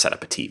know how to set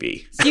up a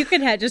TV." So you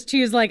could just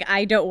choose like,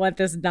 "I don't want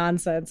this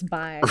nonsense,"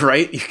 bye.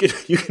 Right?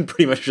 You can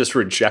pretty much just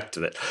reject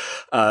it,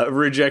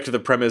 reject the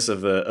premise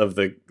of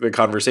the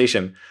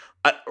conversation.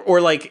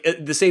 or like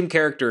the same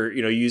character,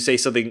 you say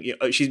something,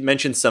 she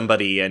mentions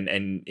somebody and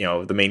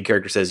the main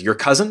character says, your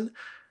cousin?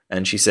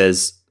 And she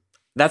says,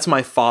 that's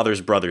my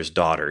father's brother's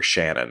daughter,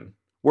 Shannon.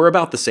 We're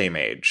about the same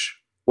age.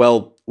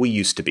 Well, we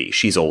used to be.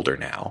 She's older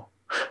now.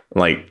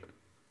 Like,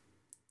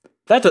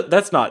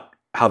 that's not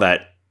how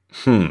that,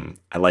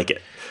 I like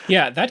it.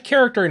 Yeah, that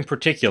character in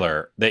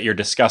particular that you're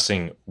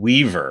discussing,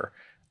 Weaver,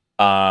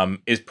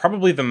 is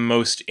probably the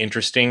most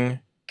interesting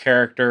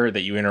character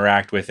that you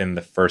interact with in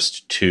the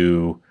first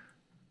two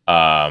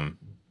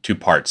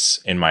parts,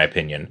 in my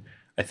opinion.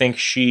 I think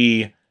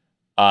she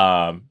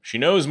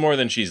knows more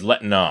than she's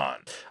letting on.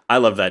 I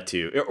love that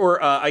too.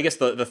 Or I guess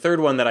the third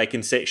one that I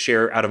can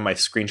share out of my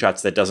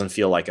screenshots that doesn't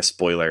feel like a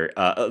spoiler.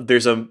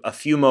 There's a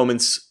few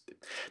moments.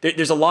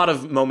 There's a lot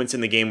of moments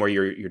in the game where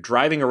you're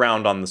driving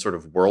around on the sort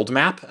of world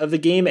map of the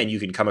game, and you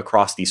can come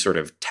across these sort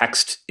of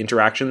text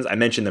interactions. I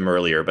mentioned them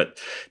earlier, but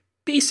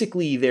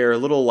basically they're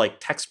little like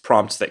text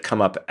prompts that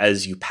come up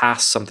as you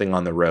pass something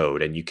on the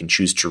road, and you can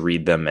choose to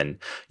read them. And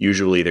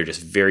usually they're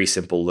just very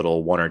simple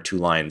little 1 or 2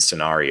 line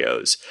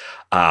scenarios.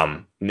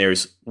 And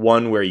there's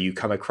one where you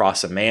come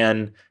across a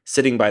man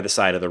sitting by the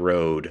side of the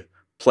road,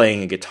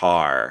 playing a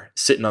guitar,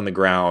 sitting on the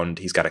ground.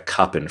 He's got a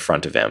cup in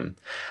front of him.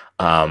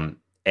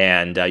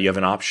 And you have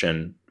an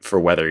option for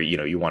whether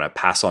you want to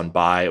pass on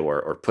by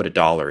or put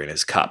 $1 in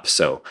his cup.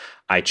 So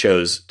I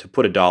chose to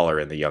put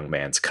 $1 in the young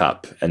man's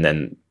cup, and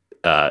then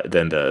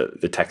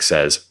the text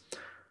says,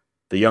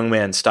 the young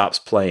man stops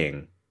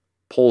playing,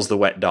 pulls the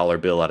wet dollar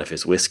bill out of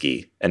his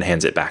whiskey, and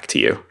hands it back to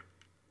you.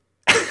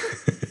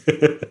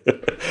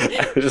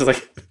 I was just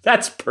like,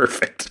 that's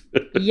perfect.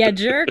 Yeah,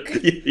 jerk.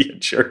 You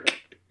jerk.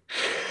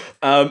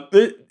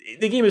 The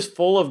game is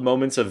full of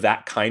moments of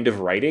that kind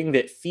of writing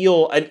that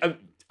feel.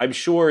 I'm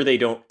sure they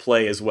don't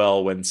play as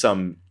well when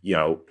some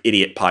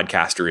idiot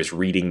podcaster is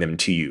reading them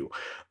to you.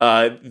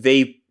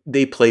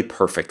 They play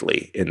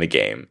perfectly in the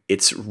game.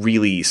 It's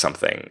really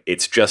something.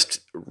 It's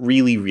just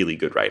really, really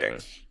good writing.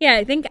 Yeah,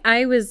 I think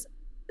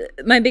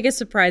my biggest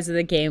surprise of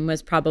the game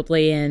was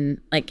probably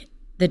in like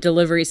the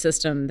delivery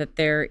system, that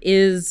there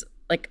is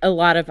like a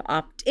lot of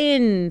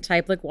opt-in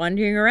type, like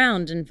wandering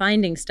around and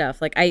finding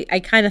stuff. Like I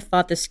kind of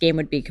thought this game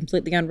would be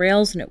completely on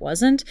rails, and it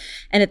wasn't.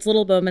 And it's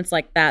little moments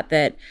like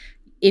that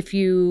if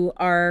you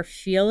are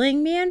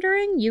feeling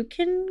meandering, you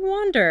can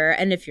wander.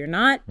 And if you're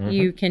not,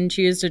 you can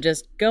choose to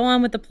just go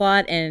on with the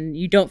plot, and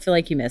you don't feel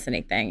like you miss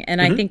anything.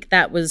 And I think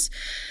that was,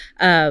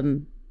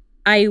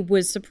 I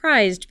was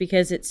surprised,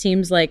 because it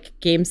seems like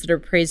games that are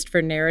praised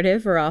for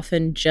narrative are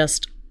often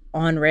just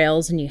on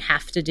rails, and you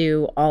have to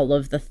do all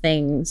of the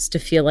things to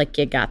feel like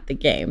you got the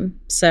game.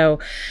 So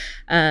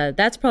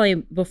that's probably,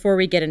 before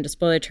we get into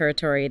spoiler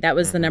territory, that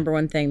was the number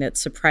one thing that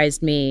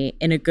surprised me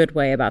in a good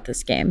way about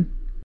this game.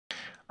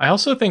 I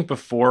also think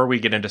before we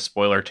get into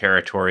spoiler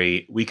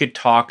territory, we could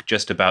talk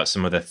just about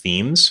some of the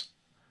themes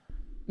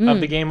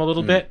of the game a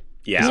little bit.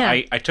 Yeah.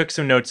 I took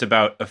some notes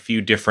about a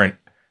few different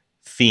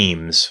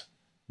themes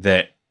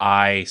that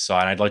I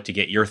saw, and I'd like to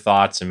get your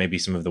thoughts and maybe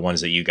some of the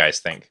ones that you guys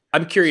think.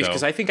 I'm curious,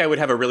 because I think I would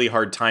have a really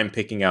hard time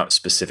picking out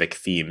specific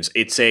themes.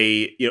 It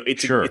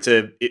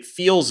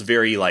feels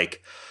very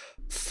like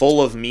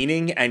full of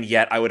meaning, and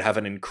yet I would have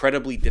an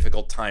incredibly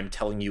difficult time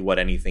telling you what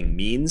anything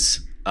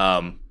means.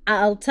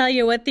 I'll tell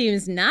you what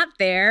theme's not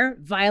there.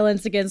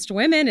 Violence against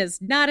women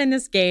is not in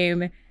this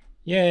game.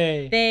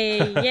 Yay.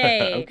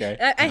 Yay.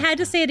 Okay. I had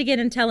to say it again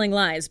in Telling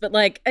Lies, but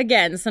like,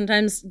 again,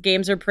 sometimes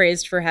games are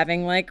praised for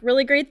having like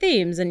really great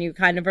themes, and you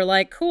kind of are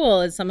like,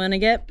 cool, is someone gonna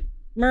get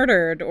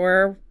murdered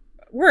or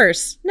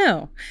worse?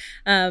 No.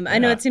 I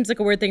know it seems like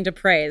a weird thing to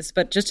praise,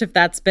 but just if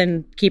that's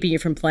been keeping you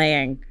from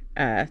playing,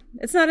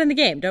 it's not in the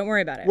game. Don't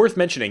worry about it. Worth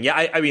mentioning.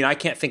 Yeah, I mean, I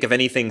can't think of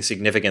anything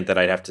significant that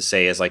I'd have to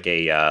say as like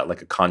a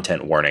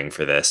content warning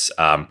for this.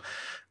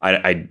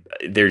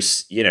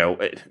 There's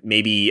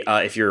maybe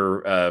if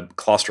you're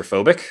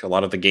claustrophobic, a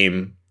lot of the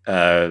game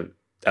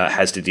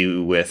has to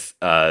do with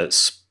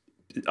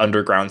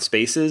underground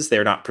spaces.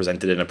 They're not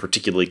presented in a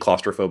particularly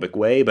claustrophobic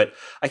way, but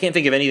I can't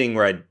think of anything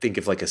where I'd think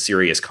of like a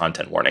serious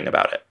content warning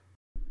about it.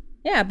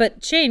 Yeah,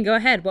 but Shane, go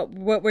ahead.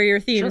 What were your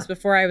themes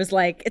before I was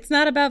like, it's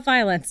not about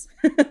violence?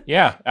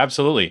 Yeah,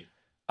 absolutely.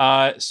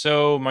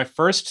 So my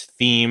first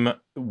theme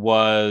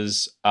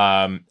was,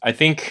 I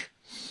think,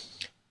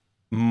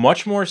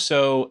 much more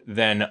so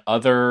than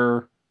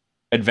other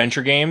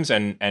adventure games,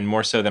 and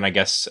more so than, I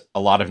guess,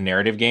 a lot of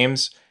narrative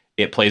games,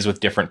 it plays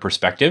with different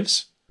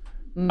perspectives.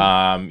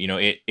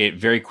 It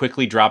very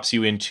quickly drops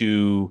you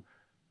into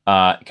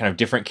kind of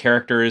different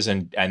characters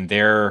and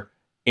their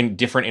in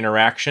different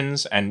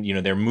interactions, and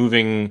they're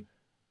moving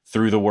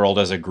through the world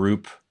as a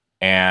group,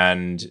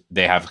 and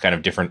they have kind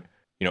of different,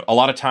 a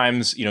lot of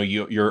times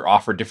you're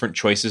offered different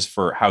choices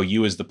for how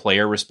you as the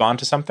player respond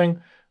to something,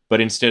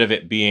 but instead of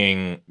it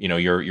being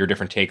your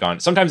different take on,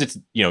 sometimes it's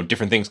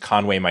different things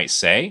Conway might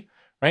say,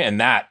 right? And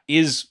that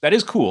is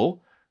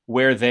cool,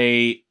 where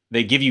they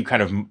give you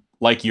kind of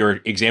like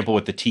your example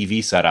with the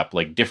TV setup,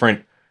 like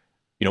different,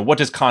 what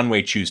does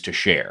Conway choose to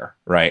share,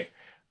 right?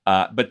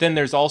 But then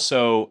there's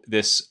also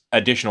this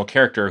additional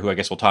character who I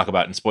guess we'll talk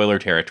about in spoiler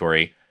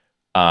territory,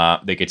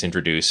 that gets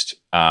introduced,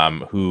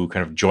 who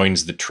kind of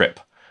joins the trip.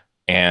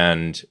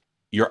 And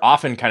you're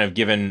often kind of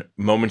given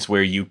moments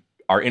where you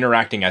are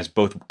interacting as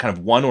both kind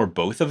of one or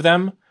both of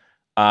them,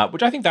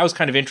 which I think that was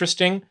kind of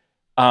interesting.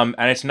 And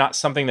it's not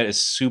something that is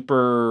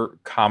super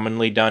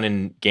commonly done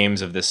in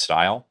games of this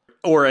style.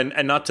 Or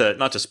and not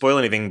to spoil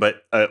anything,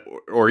 but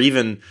or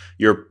even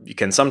you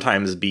can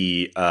sometimes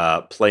be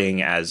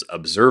playing as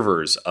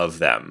observers of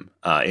them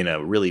in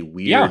a really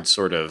weird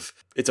sort of,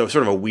 it's a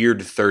sort of a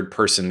weird third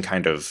person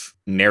kind of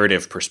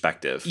narrative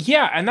perspective.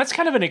 Yeah, and that's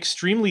kind of an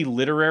extremely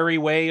literary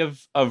way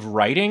of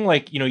writing.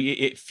 Like, you know,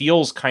 it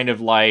feels kind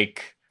of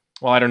like,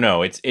 well, I don't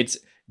know, it's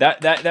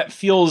that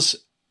feels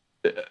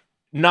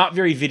not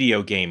very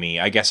video gamey.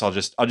 I guess I'll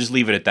just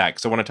leave it at that,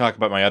 because I want to talk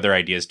about my other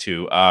ideas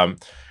too.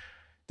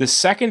 The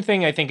second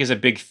thing I think is a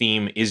big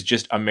theme is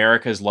just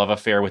America's love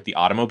affair with the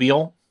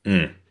automobile.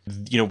 You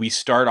know, we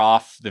start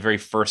off, the very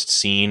first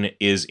scene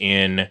is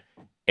in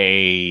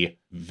a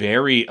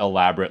very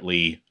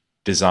elaborately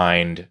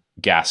designed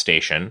gas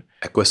station.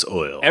 Equus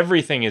Oil.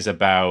 Everything is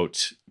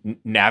about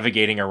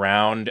navigating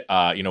around.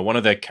 You know, one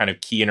of the kind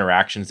of key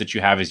interactions that you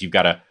have is you've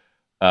got a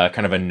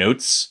kind of a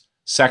notes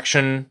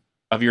section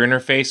of your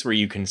interface where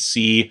you can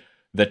see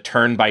the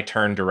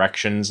turn-by-turn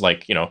directions,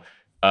 like, you know,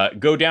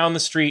 go down the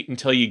street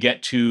until you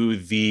get to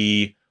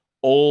the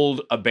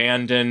old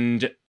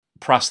abandoned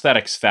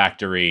prosthetics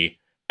factory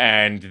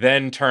and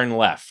then turn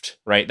left,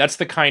 right? That's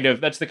the kind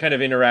of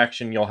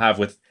interaction you'll have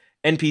with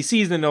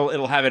NPCs, and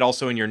it'll have it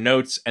also in your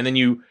notes, and then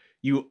you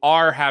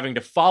are having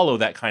to follow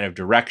that kind of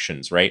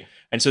directions, right?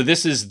 And so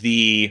this is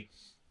the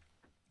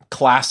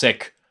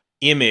classic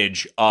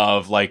image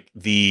of like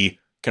the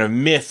kind of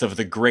myth of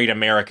the great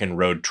American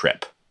road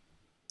trip,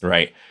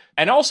 right?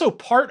 And also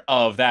part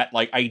of that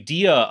like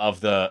idea of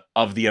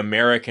the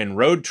American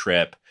road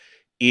trip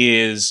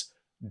is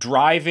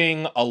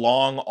driving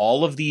along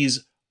all of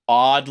these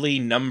oddly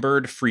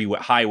numbered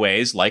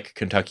highways like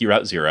Kentucky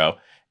Route Zero,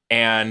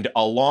 and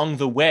along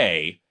the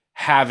way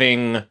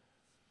having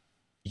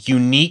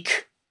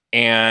unique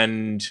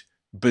and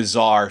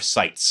bizarre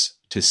sights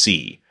to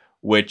see.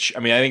 Which, I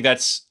mean, I think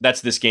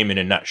that's this game in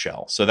a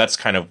nutshell. So that's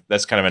kind of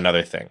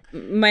another thing.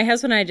 My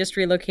husband and I just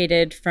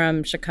relocated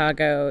from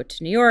Chicago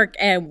to New York,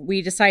 and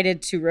we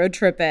decided to road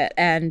trip it.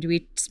 And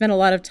we spent a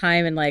lot of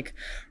time in like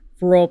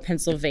rural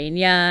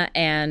Pennsylvania,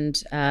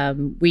 and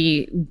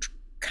we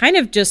kind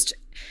of just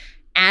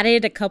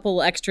added a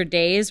couple extra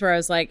days where I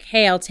was like,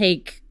 hey, I'll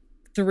take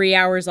 3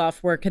 hours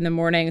off work in the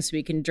morning so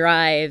we can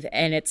drive,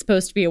 and it's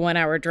supposed to be a 1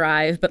 hour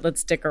drive, but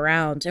let's stick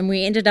around. And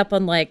we ended up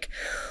on like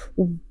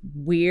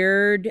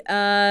weird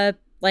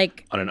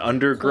like on an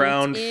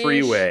underground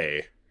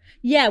freeway.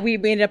 Yeah, we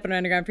ended up on an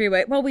underground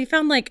freeway. Well, we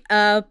found like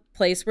a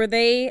place where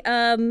they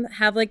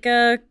have like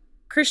a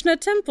Krishna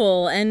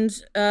temple and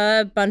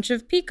a bunch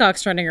of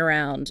peacocks running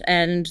around.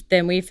 And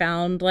then we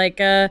found like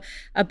a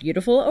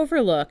beautiful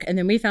overlook. And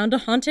then we found a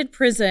haunted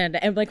prison.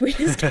 And like we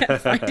just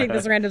kept finding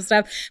this random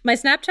stuff. My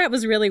Snapchat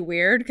was really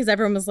weird because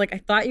everyone was like, I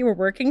thought you were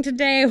working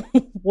today.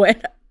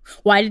 What?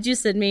 Why did you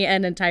send me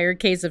an entire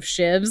case of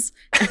shivs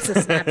as a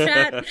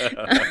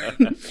Snapchat?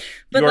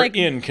 But you're like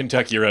in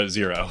Kentucky Route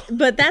Zero.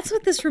 But that's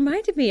what this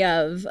reminded me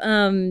of.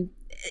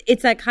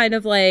 It's that kind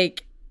of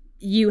like,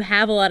 you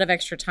have a lot of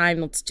extra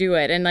time, let's do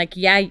it. And like,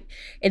 yeah,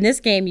 in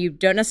this game, you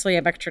don't necessarily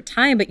have extra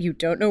time, but you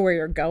don't know where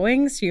you're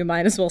going, so you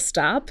might as well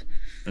stop.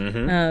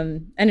 Mm-hmm.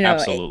 I don't know.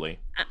 Absolutely.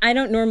 I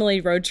don't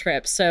normally road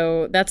trip,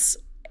 so that's,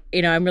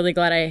 you know, I'm really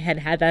glad I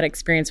had that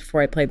experience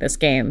before I played this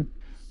game.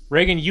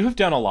 Reagan, you have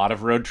done a lot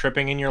of road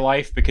tripping in your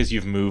life because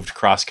you've moved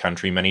cross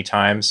country many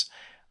times.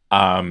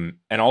 And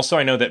also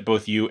I know that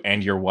both you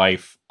and your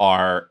wife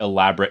are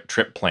elaborate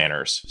trip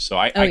planners. So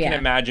I can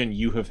imagine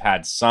you have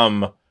had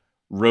some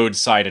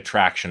roadside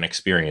attraction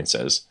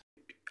experiences.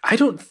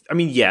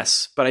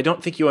 Yes, but I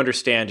don't think you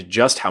understand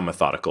just how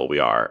methodical we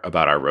are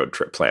about our road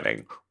trip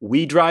planning.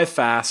 We drive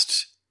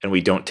fast and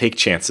we don't take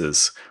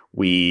chances.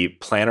 We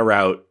plan a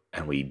route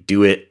and we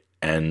do it.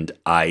 And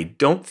I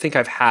don't think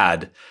I've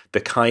had the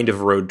kind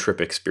of road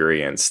trip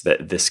experience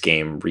that this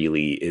game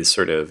really is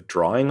sort of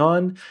drawing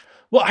on.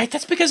 Well,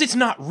 that's because it's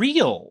not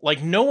real.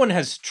 Like, no one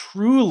has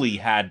truly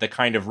had the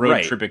kind of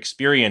road trip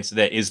experience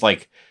that is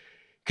like,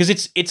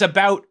 because it's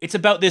about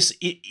this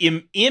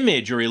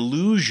image or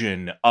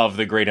illusion of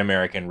the great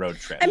American road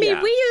trip. I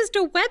mean, we used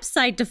a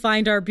website to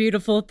find our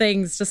beautiful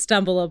things to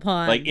stumble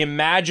upon. Like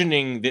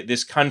imagining that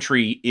this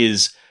country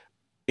is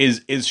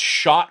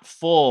shot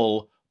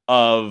full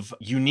of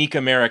unique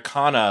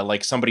Americana,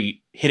 like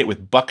somebody hit it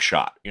with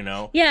buckshot, you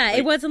know? Yeah, like,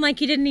 it wasn't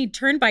like you didn't need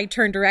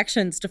turn-by-turn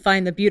directions to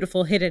find the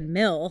beautiful hidden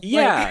mill.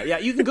 Yeah,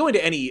 you can go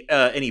into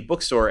any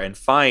bookstore and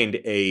find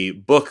a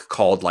book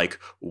called like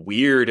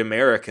Weird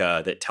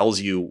America that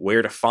tells you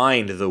where to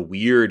find the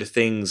weird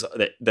things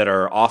that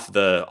are off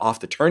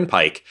the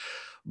turnpike,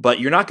 but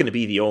you're not going to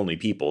be the only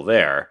people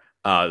there.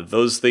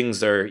 Those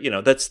things are, you know,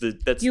 that's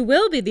you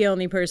will be the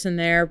only person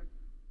there,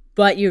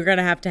 but you're going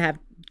to have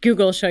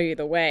Google show you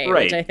the way,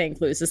 Right. which I think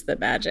loses the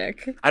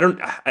magic. I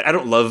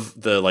don't love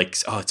the like,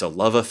 oh, it's a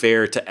love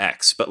affair to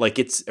X, but like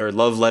it's, or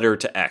love letter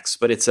to X,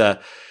 but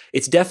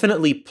it's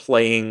definitely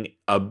playing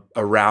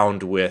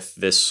around with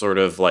this sort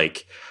of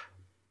like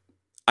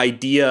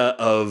idea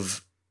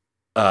of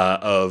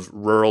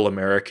rural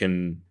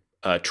American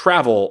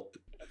travel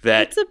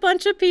that It's a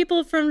bunch of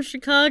people from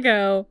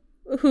Chicago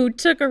who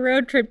took a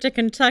road trip to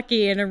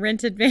Kentucky in a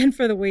rented van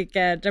for the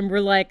weekend and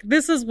were like,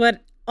 this is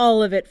what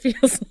all of it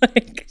feels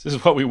like. This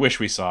is what we wish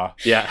we saw.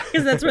 yeah.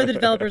 Because that's where the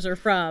developers are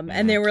from.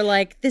 And they were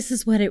like, this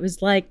is what it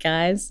was like,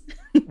 guys.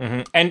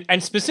 Mm-hmm.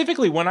 And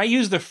specifically, when I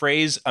use the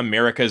phrase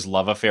America's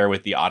love affair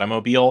with the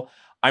automobile,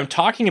 I'm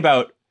talking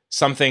about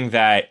something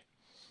that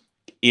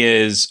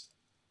is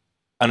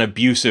an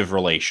abusive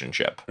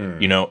relationship.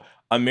 You know,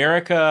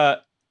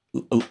 America,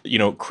 you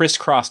know,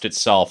 crisscrossed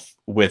itself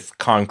with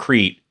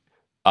concrete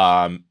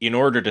in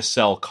order to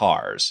sell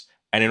cars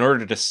and in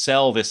order to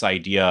sell this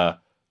idea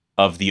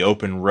of the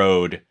open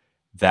road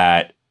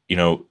that, you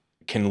know,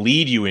 can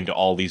lead you into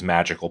all these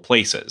magical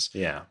places.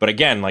 Yeah. But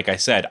again, like I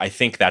said, I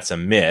think that's a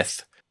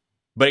myth.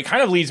 But it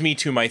kind of leads me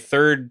to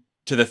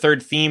the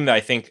third theme that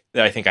I think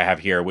I have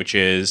here, which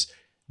is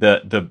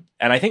and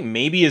I think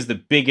maybe is the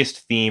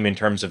biggest theme in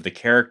terms of the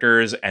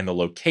characters and the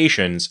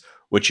locations,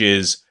 which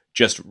is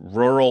just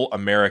rural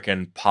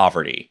American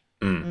poverty.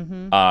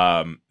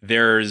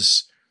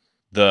 There's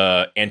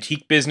the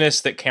antique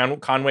business that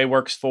Conway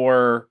works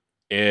for.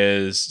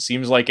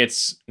 Seems like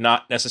it's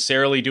not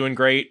necessarily doing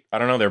great. I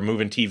don't know. They're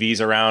moving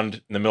TVs around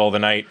in the middle of the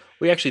night.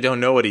 We actually don't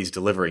know what he's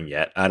delivering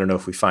yet. I don't know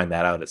if we find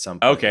that out at some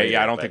point. Okay, later,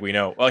 yeah, I don't think we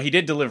know. Well, he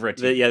did deliver a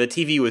TV. The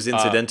TV was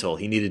incidental.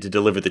 He needed to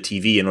deliver the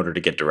TV in order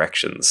to get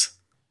directions.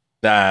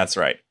 That's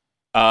right.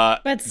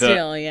 But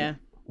still, yeah.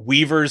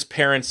 Weaver's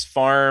parents'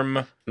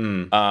 farm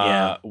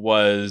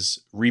was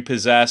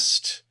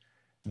repossessed.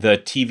 The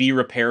TV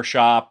repair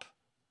shop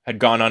had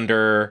gone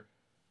under.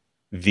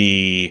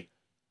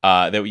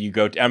 That you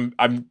go to,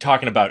 I'm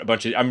talking about a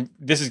bunch of,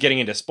 this is getting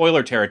into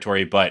spoiler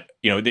territory, but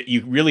you know,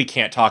 you really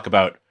can't talk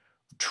about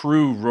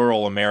true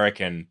rural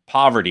American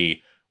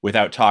poverty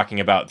without talking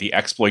about the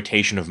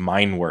exploitation of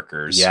mine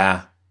workers.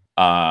 Yeah.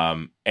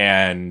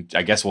 And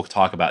I guess we'll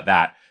talk about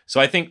that. So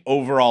I think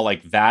overall,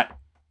 like that,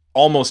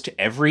 almost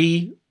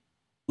every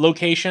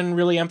location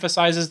really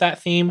emphasizes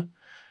that theme.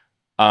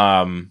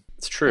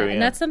 It's true.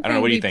 And that's something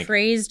we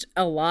praised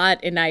a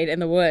lot in Night in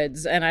the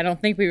Woods, and I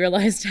don't think we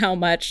realized how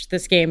much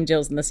this game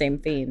deals in the same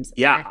themes.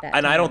 Yeah,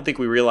 and I don't think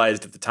we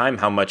realized at the time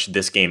how much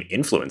this game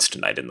influenced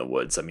Night in the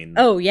Woods. I mean,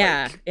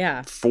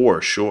 yeah, for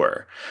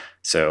sure.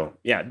 So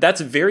yeah,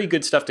 that's very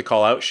good stuff to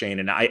call out, Shane,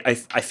 and I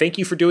thank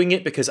you for doing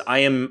it, because I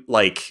am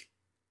like,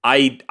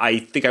 I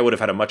think I would have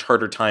had a much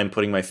harder time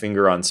putting my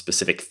finger on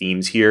specific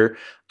themes here,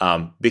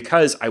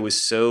 because I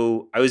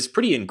was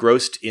pretty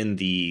engrossed in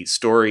the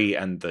story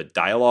and the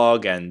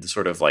dialogue and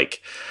sort of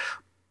like,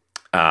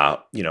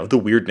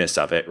 the weirdness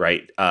of it,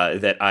 right?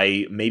 That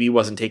I maybe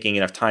wasn't taking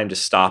enough time to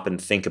stop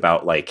and think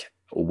about, like,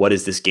 what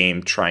is this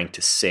game trying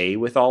to say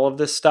with all of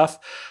this stuff?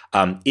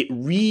 It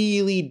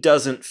really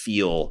doesn't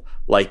feel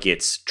like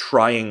it's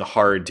trying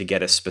hard to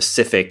get a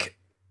specific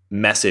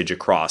message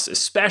across,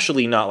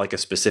 especially not like a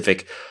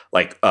specific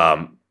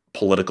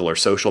political or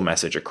social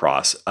message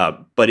across.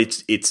 But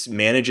it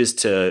manages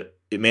to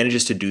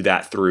do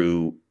that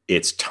through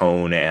its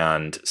tone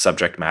and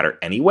subject matter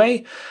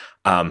anyway.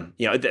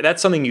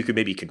 That's something you could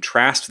maybe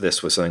contrast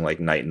this with something like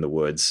Night in the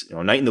Woods.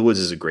 Night in the Woods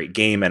is a great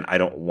game, and I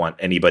don't want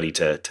anybody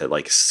to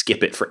like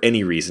skip it for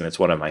any reason. It's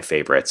one of my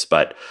favorites,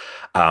 but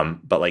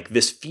like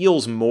this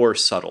feels more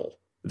subtle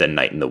than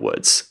Night in the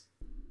Woods.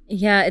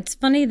 Yeah, it's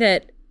funny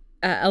that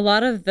a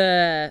lot of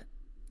the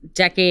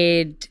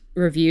decade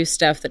review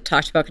stuff that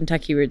talked about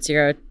Kentucky Route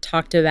Zero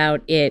talked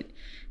about it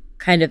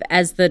kind of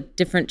as the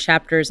different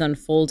chapters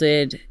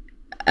unfolded,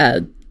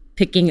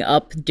 picking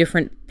up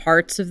different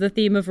parts of the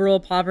theme of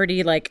rural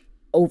poverty, like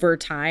over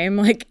time,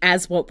 like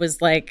as what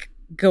was like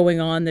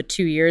going on, the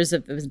 2 years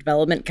of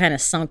development kind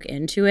of sunk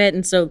into it.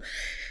 And so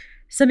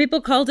some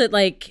people called it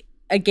like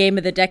a game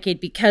of the decade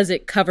because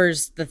it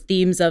covers the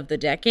themes of the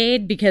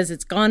decade, because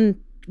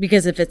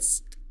if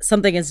it's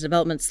something is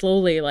development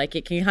slowly, like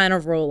it can kind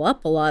of roll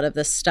up a lot of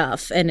this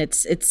stuff, and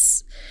it's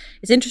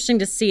interesting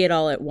to see it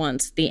all at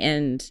once, the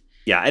end.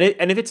 Yeah,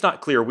 and if it's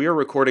not clear, we are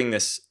recording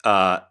this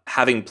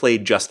having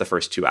played just the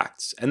first two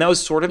acts, and that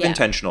was sort of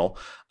intentional.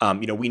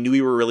 We knew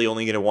we were really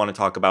only going to want to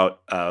talk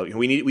about.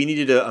 We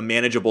needed a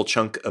manageable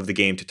chunk of the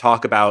game to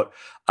talk about,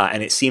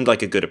 and it seemed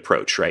like a good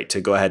approach, right? To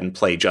go ahead and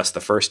play just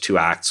the first two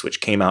acts, which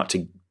came out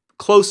to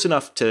close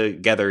enough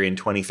together in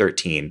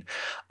 2013,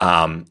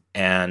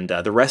 and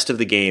the rest of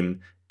the game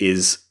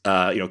is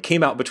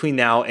came out between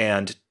now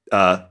and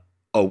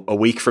a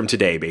week from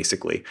today,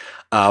 basically.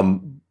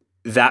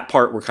 That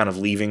part we're kind of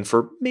leaving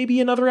for maybe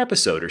another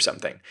episode or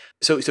something.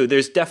 So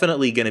there's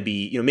definitely going to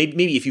be,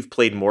 maybe if you've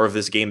played more of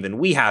this game than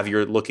we have,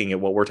 you're looking at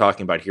what we're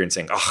talking about here and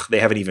saying, oh, they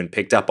haven't even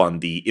picked up on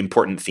the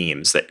important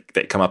themes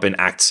that come up in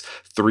acts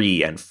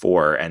 3 and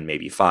 4 and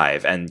maybe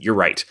 5. And you're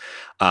right.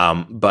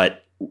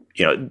 But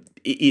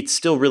it's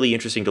still really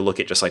interesting to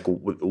look at just like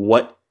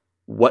what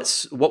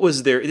what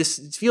was their,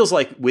 this feels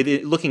like with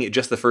it, looking at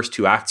just the first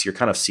two acts, you're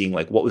kind of seeing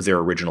like what was their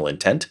original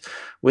intent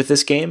with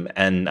this game,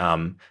 and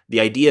the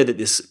idea that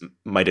this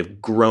might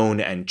have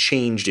grown and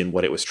changed in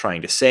what it was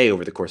trying to say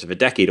over the course of a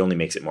decade only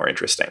makes it more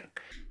interesting.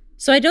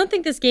 So I don't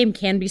think this game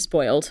can be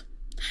spoiled,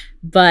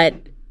 but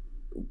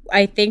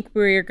I think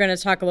we're going to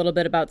talk a little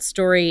bit about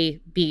story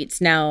beats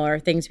now, or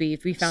things we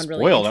found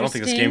really interesting. I don't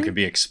think this game can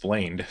be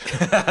explained.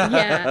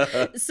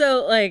 Yeah.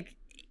 So, like,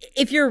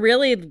 if you're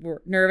really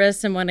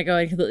nervous and want to go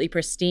in completely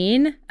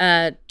pristine,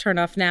 turn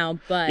off now.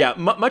 But yeah,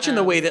 much in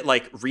the way that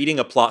like reading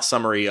a plot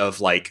summary of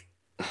like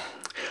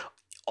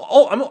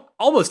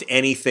almost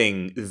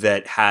anything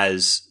that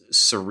has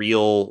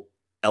surreal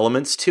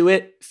elements to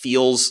it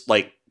feels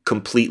like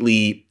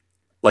completely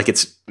like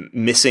it's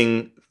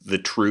missing the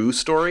true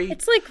story.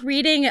 It's like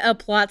reading a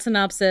plot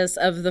synopsis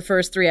of the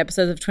first 3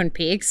 episodes of Twin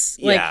Peaks.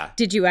 Like, yeah.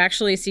 Did you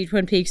actually see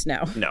Twin Peaks?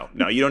 No. No,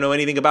 you don't know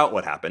anything about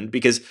what happened,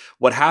 because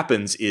what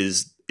happens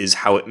is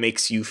how it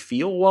makes you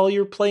feel while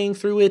you're playing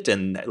through it,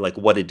 and like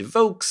what it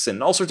evokes,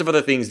 and all sorts of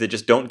other things that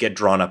just don't get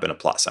drawn up in a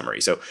plot summary.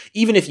 So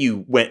even if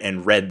you went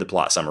and read the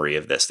plot summary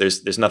of this,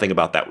 there's nothing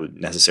about that would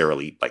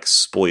necessarily like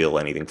spoil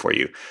anything for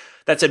you.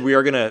 That said, we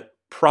are going to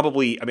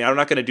probably, I mean, I'm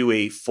not going to do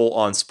a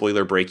full-on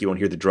spoiler break. You won't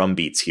hear the drum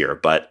beats here,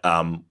 but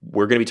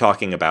we're going to be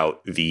talking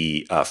about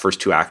the first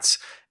 2 acts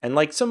and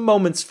like some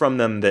moments from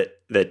them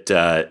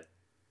that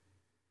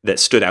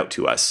stood out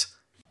to us.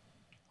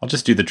 I'll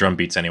just do the drum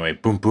beats anyway.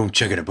 Boom, boom,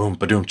 chugga boom,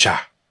 ba-doom,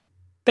 cha.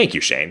 Thank you,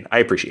 Shane. I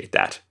appreciate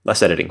that.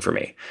 Less editing for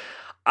me.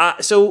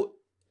 So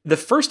the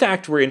first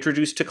act, we're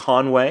introduced to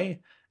Conway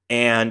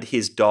and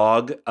his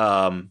dog.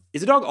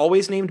 Is the dog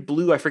always named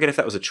Blue? I forget if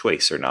that was a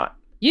choice or not.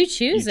 You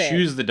choose it.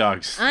 Choose the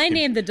dog's I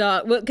named the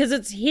dog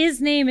because his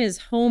name is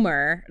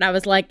Homer, and I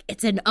was like,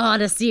 it's an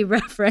Odyssey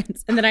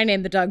reference. And then I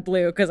named the dog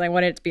Blue because I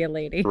wanted it to be a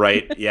lady.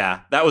 Right?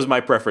 Yeah, that was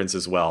my preference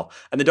as well.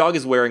 And the dog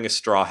is wearing a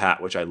straw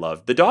hat, which I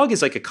love. The dog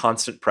is like a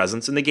constant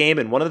presence in the game,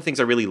 and one of the things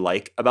I really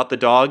like about the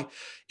dog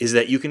is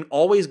that you can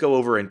always go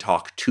over and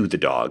talk to the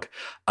dog.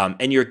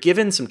 And you're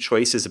given some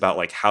choices about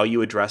like how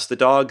you address the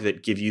dog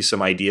that give you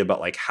some idea about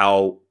like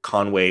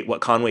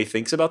what Conway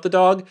thinks about the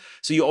dog.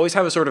 So you always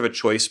have a sort of a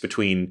choice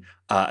between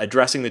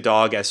addressing the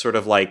dog as sort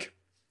of like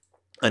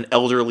an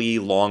elderly,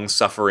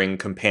 long-suffering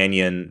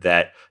companion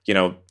that, you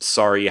know,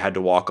 sorry you had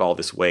to walk all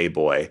this way,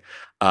 boy.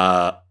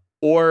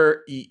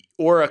 Or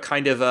a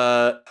kind of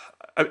a,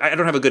 I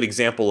don't have a good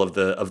example of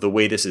the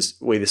way this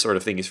sort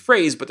of thing is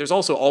phrased, but there's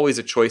also always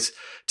a choice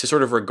to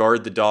sort of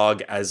regard the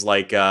dog as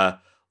like an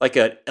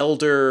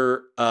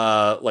elder,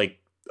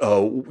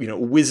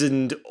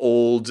 wizened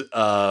old,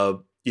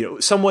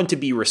 someone to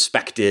be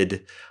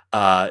respected,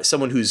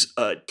 someone who's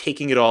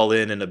taking it all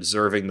in and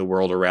observing the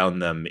world around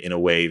them in a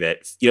way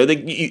that,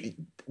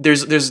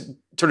 there's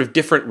sort of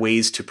different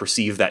ways to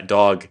perceive that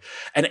dog.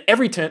 And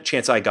every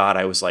chance I got,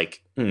 I was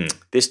like,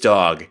 this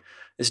dog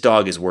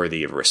is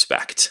worthy of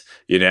respect.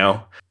 You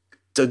know,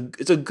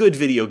 it's a good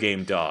video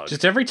game dog.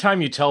 Just every time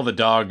you tell the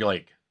dog,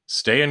 like,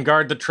 stay and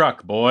guard the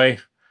truck, boy,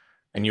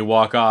 and you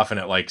walk off and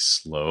it like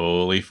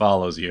slowly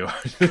follows you.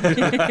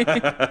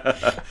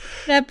 That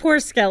poor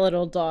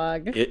skeletal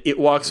dog. It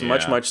walks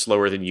much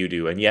slower than you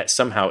do, and yet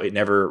somehow it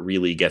never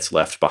really gets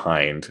left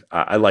behind.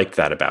 I liked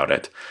that about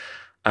it.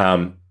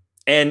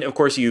 And of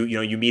course,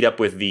 you meet up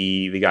with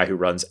the guy who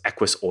runs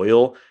Equus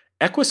Oil.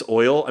 Equus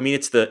Oil, I mean,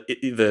 it's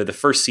the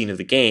first scene of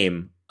the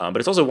game. But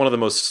it's also one of the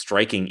most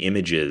striking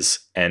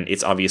images, and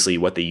it's obviously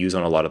what they use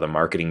on a lot of the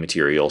marketing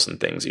materials and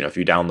things. You know, if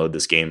you download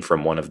this game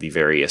from one of the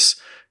various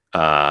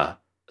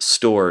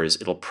stores,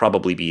 it'll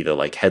probably be the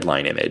like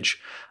headline image.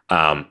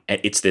 And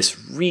it's this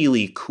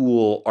really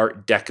cool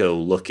Art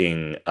Deco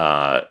looking,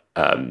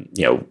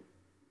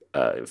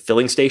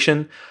 filling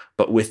station,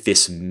 but with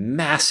this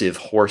massive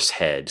horse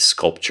head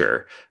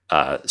sculpture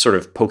sort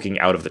of poking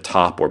out of the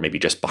top or maybe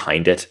just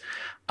behind it.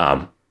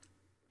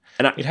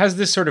 It has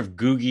this sort of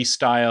Googie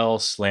style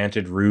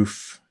slanted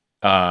roof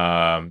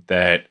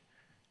that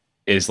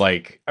is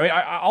like, I mean,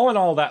 all in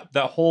all, that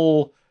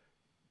whole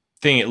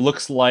thing, it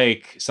looks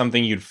like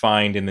something you'd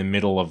find in the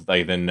middle of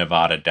like the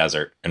Nevada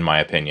desert, in my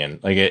opinion.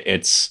 Like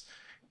it's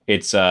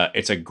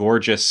a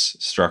gorgeous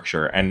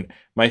structure, and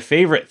my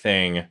favorite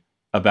thing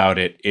about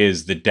it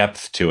is the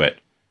depth to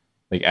it.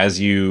 Like as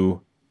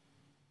you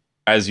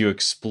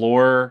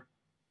explore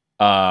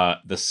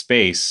the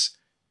space,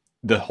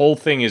 the whole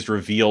thing is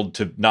revealed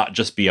to not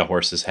just be a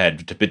horse's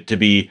head, to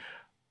be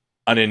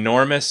an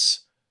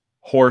enormous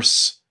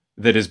horse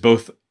that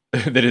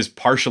is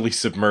partially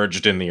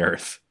submerged in the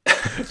earth.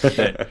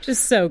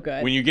 Just so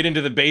good. When you get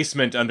into the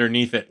basement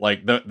underneath it,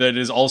 like that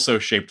is also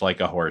shaped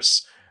like a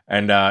horse,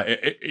 and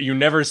you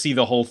never see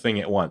the whole thing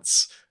at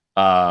once.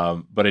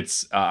 But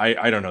it's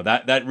I don't know,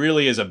 that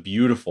really is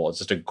it's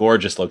just a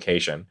gorgeous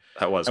location.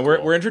 That was, and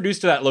cool. we're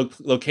introduced to that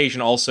location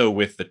also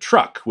with the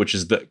truck, which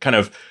is the kind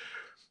of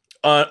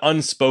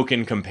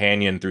unspoken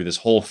companion through this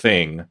whole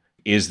thing.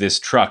 Is this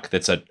truck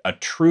that's a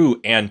true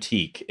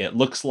antique. It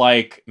looks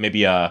like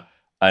maybe a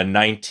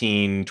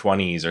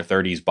 1920s or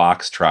 30s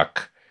box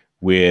truck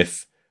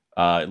with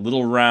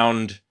little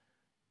round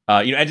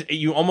And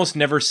you almost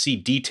never see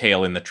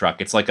detail in the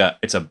truck. It's like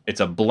it's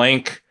a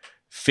blank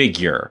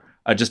figure,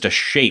 just a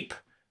shape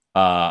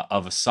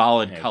of a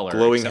solid color,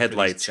 glowing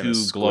headlights and a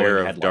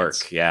square of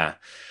dark. Yeah.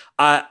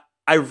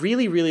 I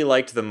really, really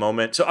liked the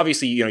moment. So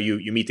obviously,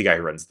 you meet the guy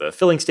who runs the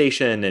filling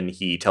station, and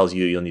he tells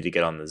you you'll need to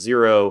get on the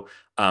Zero.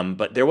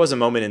 But there was a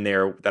moment in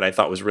there that I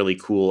thought was really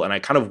cool, and I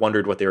kind of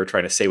wondered what they were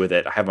trying to say with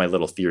it. I have my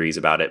little theories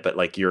about it, but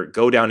like you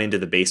go down into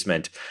the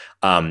basement,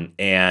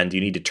 and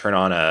you need to turn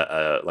on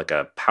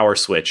a power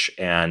switch,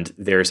 and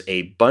there's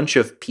a bunch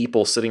of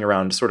people sitting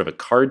around sort of a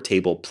card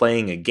table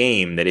playing a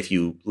game that, if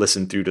you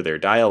listen through to their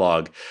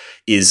dialogue,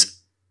 is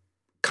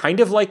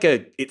kind of like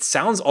it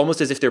sounds almost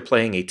as if they're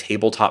playing a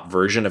tabletop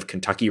version of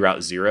Kentucky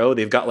Route Zero.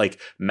 They've got like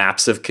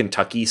maps of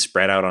Kentucky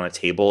spread out on a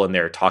table, and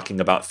they're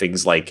talking about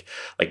things like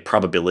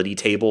probability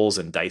tables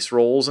and dice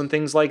rolls and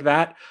things like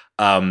that.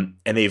 And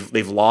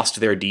they've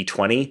lost their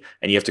D20,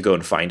 and you have to go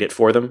and find it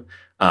for them.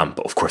 But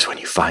of course, when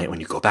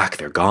you go back,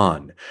 they're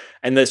gone.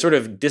 And the sort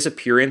of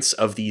disappearance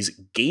of these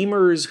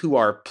gamers who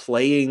are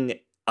playing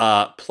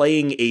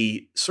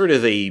a sort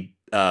of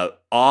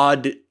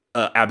odd,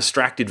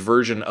 abstracted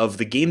version of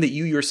the game that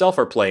you yourself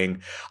are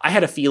playing. I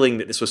had a feeling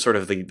that this was sort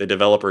of the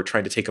developer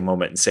trying to take a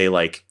moment and say,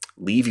 like,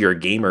 leave your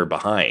gamer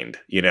behind.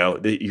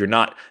 You're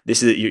not.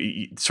 This is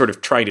you sort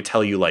of trying to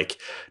tell you, like,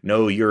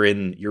 no, you're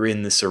in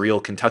the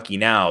surreal Kentucky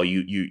now.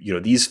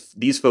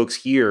 These folks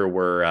here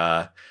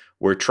were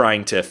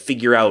trying to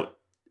figure out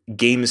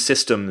game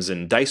systems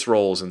and dice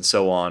rolls and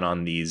so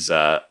on these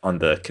on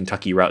the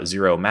Kentucky Route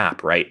Zero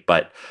map, right?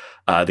 But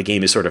the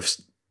game is sort of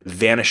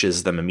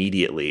vanishes them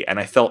immediately, and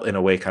I felt in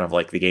a way kind of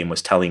like the game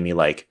was telling me,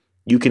 like,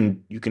 you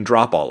can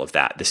drop all of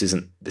that. This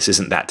isn't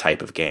that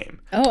type of game.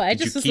 Oh,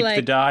 did you keep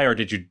the die, or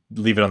did you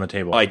leave it on the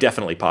table? Oh, I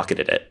definitely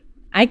pocketed it.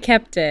 I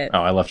kept it.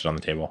 Oh, I left it on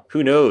the table.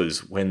 Who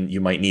knows when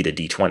you might need a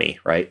D20,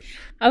 right?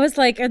 I was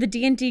like, are the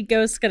D&D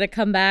ghosts gonna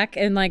come back,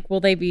 and like, will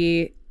they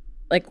be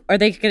like, are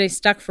they gonna be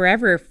stuck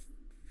forever?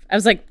 I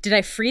was like, did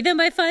I free them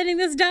by finding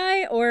this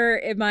die, or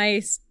am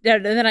I?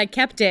 And then I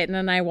kept it, and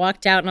then I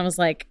walked out, and I was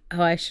like,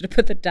 oh, I should have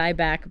put the die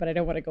back, but I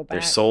don't want to go back.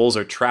 Their souls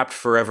are trapped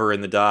forever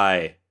in the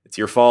die. It's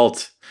your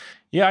fault.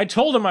 Yeah, I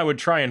told them I would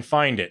try and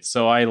find it,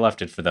 so I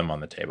left it for them on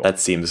the table. That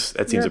seems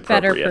You're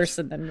appropriate. A better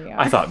person than we are.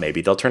 I thought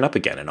maybe they'll turn up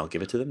again, and I'll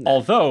give it to them then.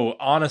 Although,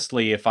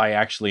 honestly, if I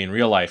actually in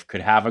real life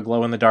could have a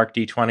glow in the dark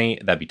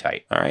D20, that'd be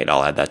tight. All right,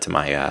 I'll add that to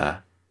my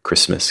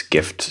Christmas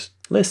gift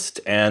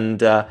list.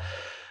 And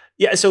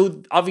yeah,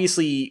 so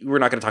obviously we're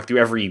not going to talk through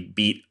every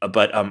beat,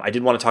 but I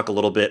did want to talk a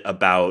little bit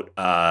about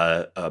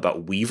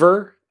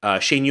Weaver.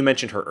 Shane, you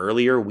mentioned her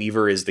earlier.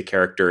 Weaver is the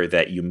character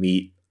that you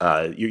meet.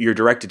 You're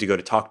directed to go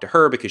to talk to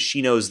her because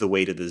she knows the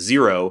way to the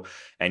Zero,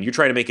 and you're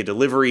trying to make a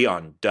delivery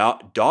on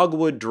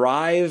Dogwood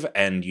Drive,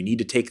 and you need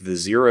to take the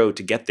Zero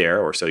to get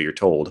there, or so you're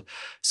told.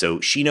 So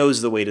she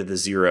knows the way to the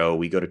Zero.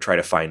 We go to try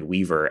to find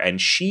Weaver,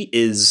 and she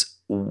is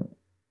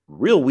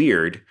real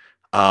weird.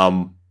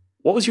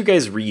 What was your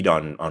guys' read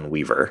on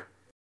Weaver?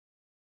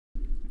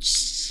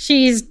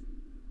 She's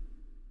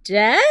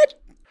dead?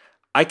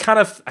 I kind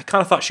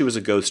of thought she was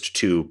a ghost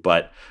too,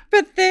 but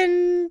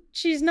then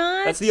she's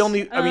not. That's the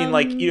only. I mean,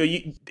 like,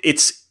 you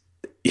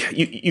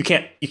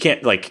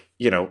can't like,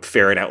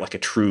 ferret out like a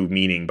true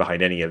meaning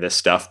behind any of this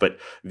stuff. But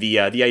the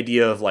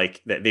idea of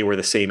like that they were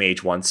the same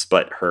age once,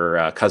 but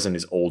her cousin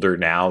is older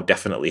now,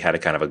 definitely had a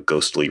kind of a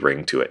ghostly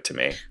ring to it to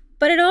me.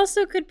 But it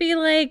also could be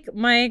like,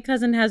 my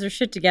cousin has her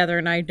shit together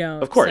and I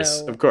don't. Of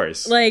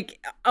course. Like,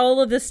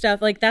 all of this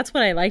stuff, like, that's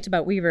what I liked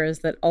about Weaver, is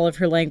that all of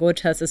her language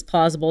has this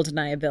plausible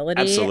deniability.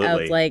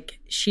 Absolutely. Of, like,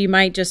 she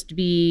might just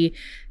be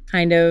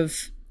kind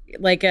of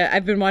like,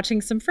 I've been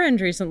watching some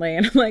Friends recently,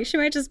 and I'm like, she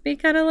might just be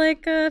kind of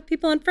like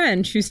people on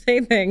Friends who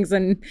say things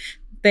and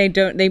they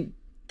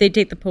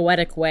take the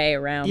poetic way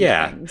around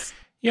things.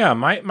 Yeah,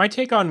 my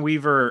take on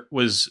Weaver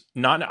was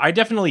not, I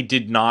definitely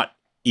did not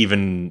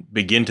even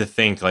begin to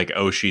think like,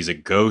 oh, she's a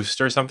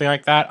ghost or something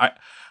like that.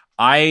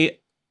 I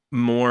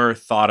more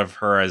thought of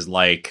her as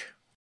like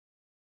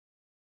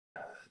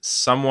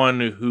someone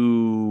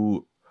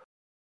who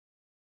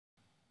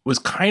was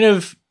kind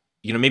of,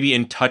 maybe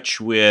in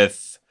touch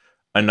with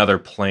another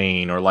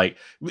plane, or like,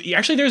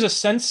 actually there's a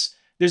sense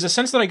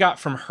that I got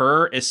from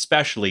her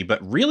especially,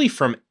 but really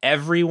from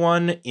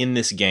everyone in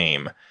this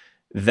game,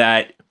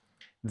 that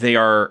they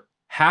are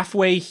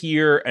halfway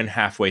here and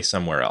halfway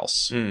somewhere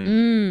else.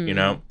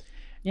 Yeah.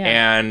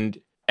 And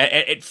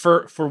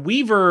for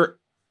Weaver,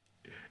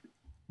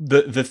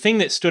 the thing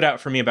that stood out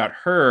for me about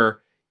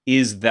her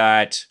is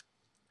that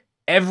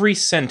every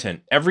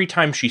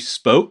time she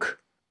spoke,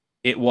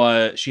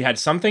 she had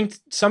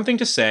something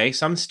to say,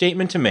 some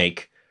statement to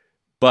make,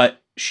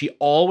 but she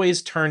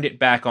always turned it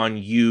back on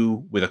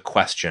you with a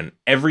question.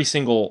 Every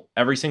single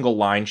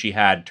line she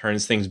had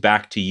turns things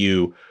back to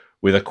you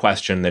with a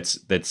question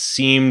that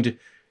seemed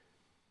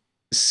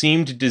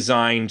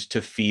designed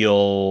to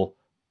feel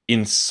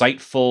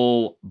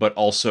insightful, but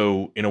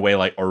also in a way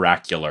like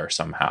oracular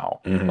somehow.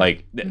 Mm-hmm.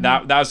 Like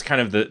that was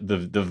kind of the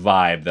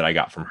vibe that I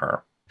got from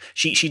her.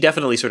 She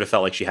definitely sort of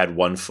felt like she had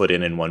one foot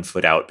in and one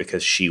foot out,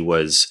 because she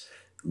was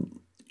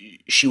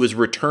she was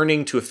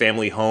returning to a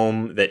family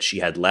home that she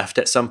had left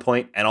at some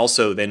point, and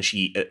also then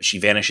she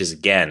vanishes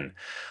again.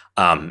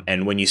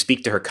 And when you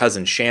speak to her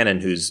cousin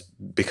Shannon, who's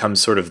become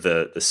sort of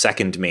the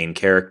second main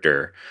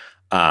character,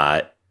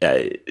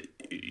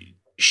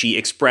 she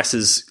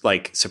expresses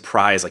like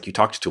surprise, like you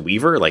talked to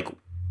Weaver, like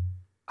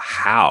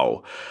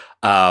how,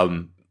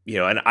 and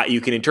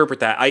you can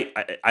interpret that.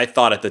 I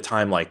thought at the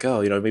time like,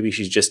 oh, maybe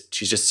she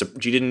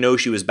didn't know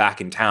she was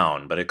back in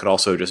town, but it could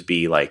also just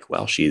be like,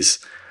 well, she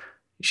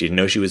didn't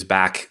know she was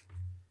back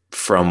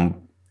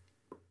from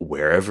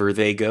wherever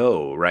they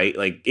go, right?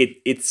 Like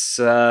it's.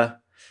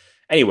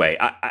 Anyway,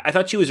 I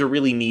thought she was a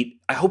really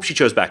neat. I hope she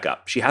shows back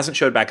up. She hasn't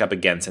showed back up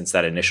again since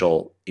that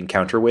initial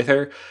encounter with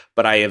her,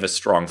 but I have a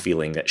strong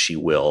feeling that she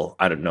will.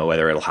 I don't know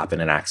whether it'll happen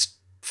in Acts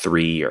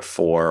 3 or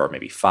 4 or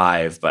maybe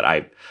 5, but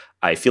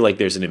I feel like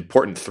there's an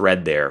important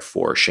thread there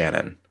for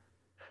Shannon.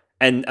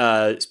 And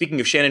speaking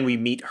of Shannon, we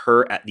meet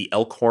her at the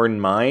Elkhorn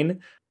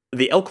mine.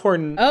 The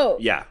Elkhorn. Oh,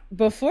 yeah.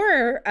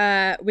 Before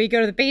we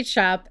go to the bait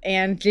shop,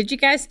 and did you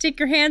guys stick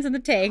your hands in the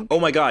tank? Oh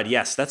my God,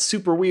 yes, that's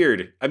super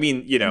weird. I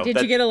mean, Did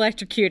you get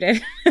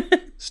electrocuted?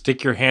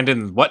 Stick your hand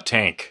in what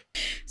tank?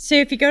 So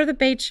if you go to the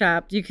bait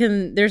shop,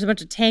 there's a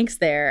bunch of tanks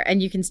there,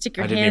 and you can stick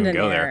your hand in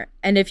there.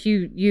 And if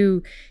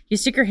you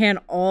stick your hand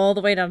all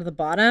the way down to the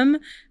bottom,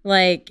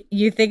 like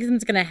you think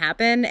something's gonna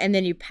happen, and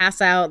then you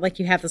pass out, like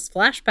you have this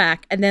flashback,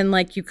 and then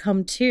like you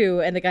come to,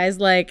 and the guy's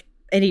like.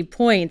 And he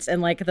points,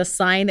 and like the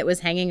sign that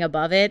was hanging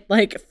above it,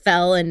 like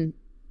fell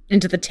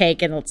into the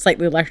tank and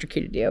slightly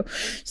electrocuted you.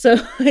 So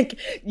like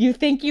you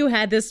think you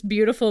had this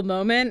beautiful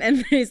moment,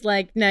 and he's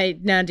like, "No,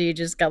 dude, you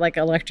just got like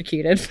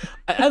electrocuted."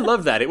 I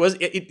love that.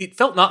 It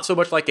felt not so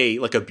much like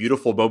a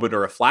beautiful moment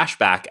or a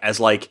flashback as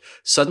like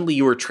suddenly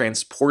you were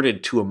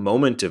transported to a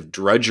moment of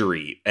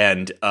drudgery,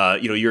 and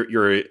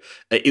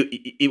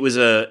it was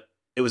a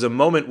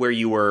moment where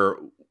you were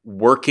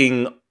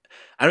working.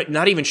 I'm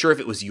not even sure if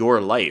it was your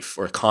life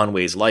or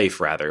Conway's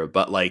life, rather,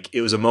 but like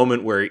it was a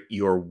moment where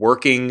you're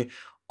working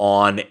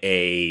on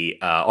a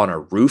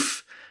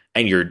roof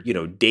and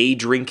you're day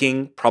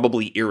drinking,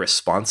 probably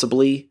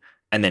irresponsibly,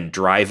 and then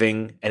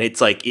driving, and it's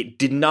like it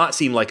did not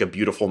seem like a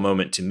beautiful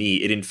moment to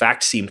me. It in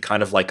fact seemed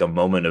kind of like a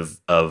moment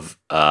of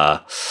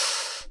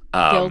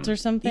guilt or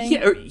something.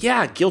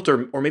 Yeah, guilt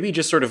or maybe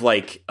just sort of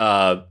like.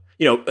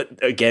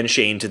 Again,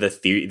 Shane, to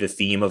the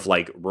theme of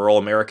like rural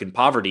American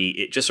poverty,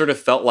 it just sort of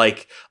felt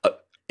like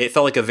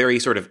a very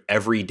sort of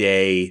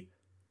everyday,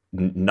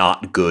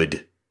 not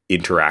good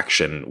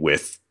interaction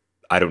with,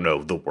 I don't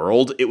know, the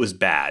world. It was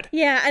bad.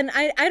 Yeah, and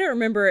I don't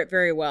remember it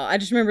very well. I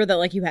just remember that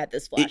like you had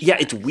this flashback. Yeah,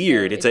 it's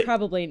weird. So it's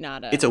probably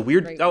not a. It's a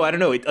weird. Oh, I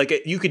don't know.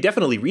 You could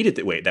definitely read it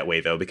that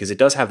way though, because it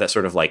does have that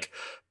sort of like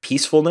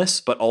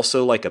peacefulness, but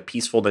also like a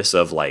peacefulness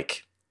of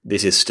like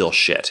this is still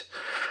shit.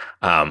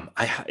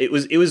 It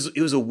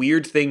was a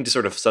weird thing to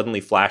sort of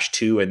suddenly flash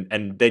to,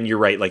 and then you're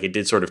right, like it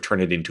did sort of turn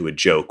it into a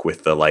joke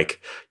with the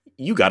like,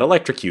 you got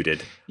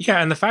electrocuted.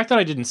 Yeah, and the fact that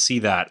I didn't see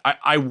that,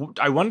 I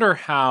wonder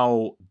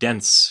how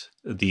dense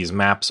these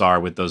maps are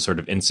with those sort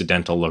of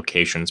incidental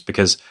locations,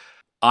 because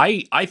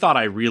I thought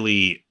I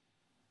really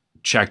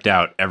checked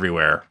out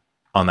everywhere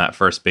on that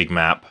first big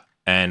map,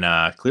 and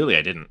clearly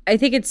I didn't. I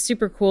think it's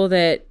super cool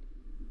that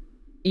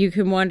you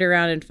can wander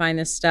around and find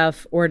this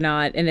stuff or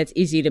not, and it's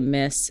easy to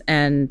miss.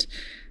 And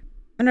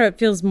I don't know, it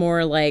feels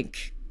more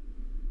like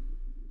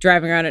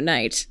driving around at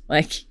night.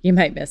 Like you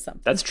might miss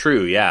something. That's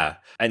true, yeah.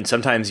 And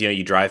sometimes,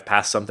 you drive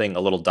past something, a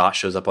little dot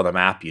shows up on the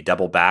map, you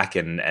double back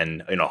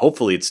and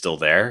hopefully it's still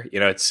there.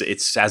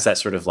 It's has that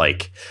sort of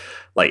like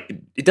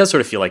it does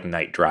sort of feel like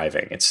night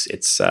driving.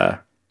 It's I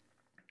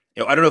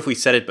don't know if we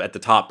said it at the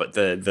top, but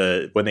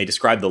the when they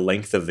describe the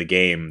length of the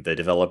game, the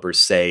developers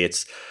say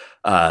it's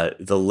roughly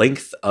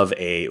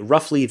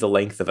the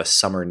length of a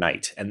summer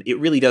night. And it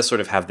really does sort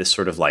of have this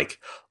sort of like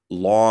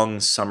long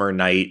summer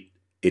night.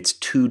 It's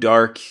too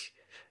dark.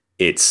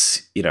 It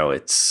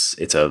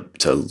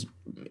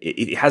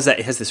has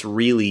this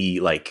really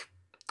like,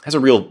 has a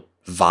real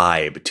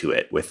vibe to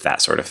it with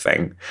that sort of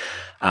thing.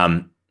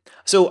 I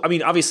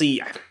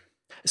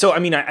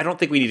don't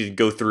think we need to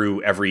go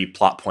through every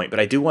plot point, but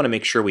I do want to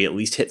make sure we at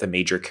least hit the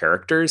major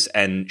characters.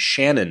 And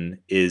Shannon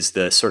is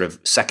the sort of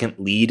second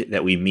lead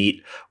that we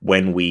meet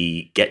when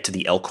we get to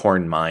the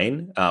Elkhorn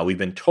mine. We've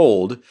been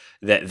told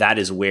that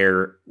is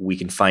where we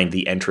can find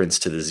the entrance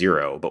to the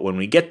Zero. But when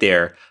we get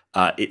there,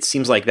 it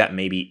seems like that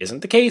maybe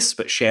isn't the case,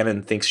 but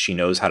Shannon thinks she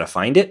knows how to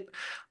find it.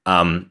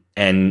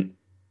 And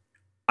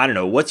I don't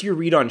know, what's your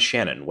read on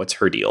Shannon? What's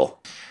her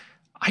deal?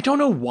 I don't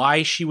know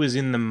why she was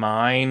in the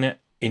mine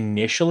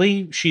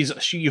initially.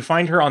 You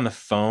find her on the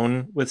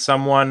phone with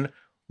someone,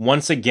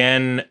 once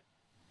again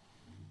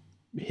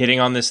hitting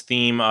on this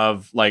theme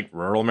of like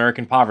rural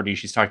American poverty.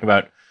 She's talking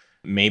about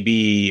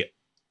maybe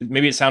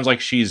it sounds like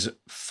she's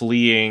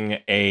fleeing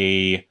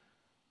a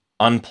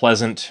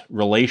unpleasant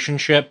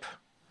relationship,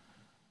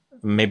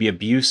 maybe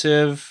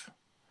abusive,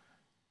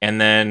 and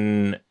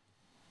then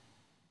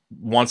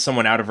wants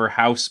someone out of her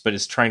house but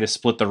is trying to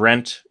split the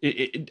rent.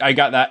 I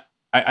got that.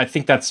 I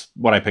think that's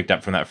what I picked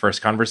up from that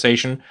first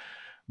conversation.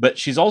 But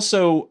she's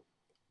also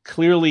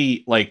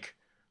clearly like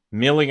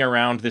milling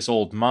around this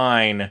old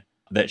mine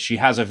that she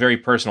has a very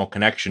personal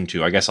connection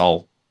to. I guess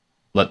I'll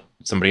let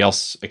somebody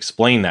else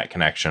explain that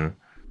connection.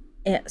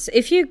 Yes.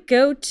 If you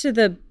go to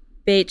the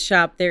bait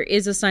shop, there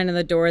is a sign on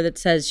the door that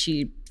says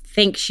she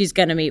thinks she's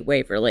going to meet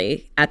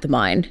Waverly at the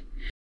mine.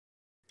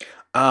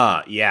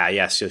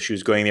 Yeah. So she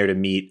was going there to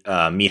meet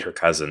her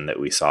cousin that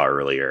we saw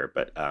earlier.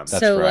 But That's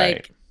right.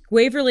 Like,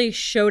 Waverly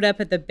showed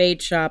up at the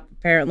bait shop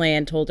apparently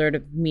and told her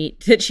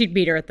that she'd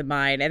meet her at the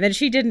mine, and then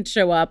she didn't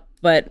show up,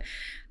 but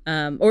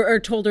or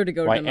told her to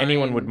go why to the mine.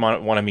 Anyone would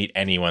want to meet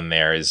anyone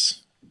there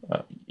is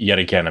yet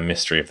again a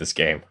mystery of this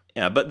game.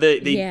 Yeah, but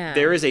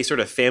there is a sort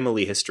of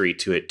family history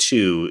to it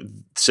too.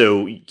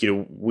 So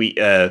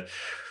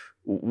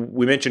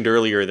we mentioned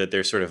earlier that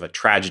there's sort of a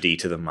tragedy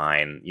to the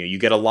mine. You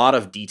get a lot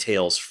of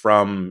details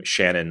from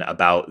Shannon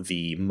about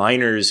the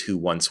miners who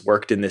once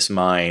worked in this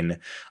mine,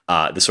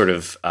 the sort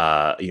of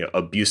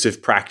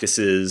abusive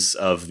practices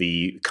of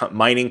the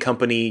mining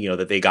company.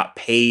 That they got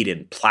paid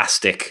in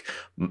plastic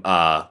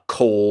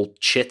coal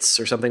chits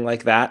or something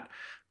like that,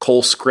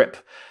 coal scrip.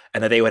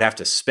 And that they would have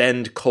to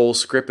spend coal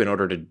scrip in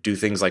order to do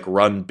things like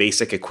run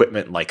basic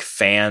equipment like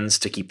fans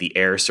to keep the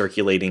air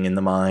circulating in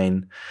the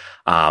mine.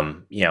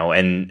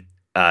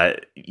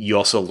 You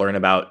also learn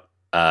about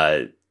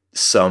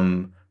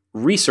some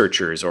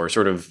researchers or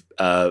sort of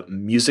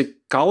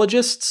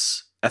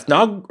musicologists,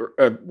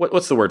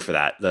 what's the word for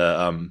that?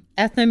 The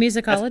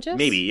ethnomusicologists?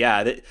 Maybe,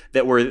 yeah.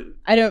 That were.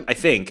 I don't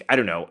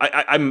know.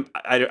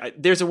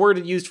 There's a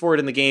word used for it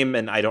in the game,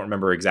 and I don't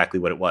remember exactly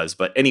what it was.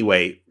 But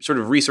anyway, sort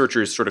of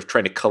researchers, sort of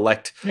trying to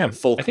collect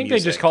folk. I think music. they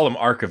just call them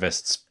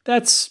archivists.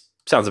 That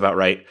sounds about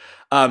right.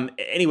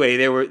 Anyway,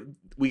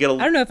 we get. I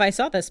don't know if I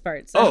saw this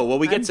part. So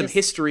we get some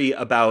history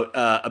about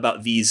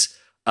these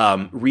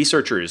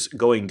researchers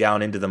going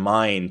down into the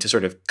mine to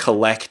sort of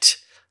collect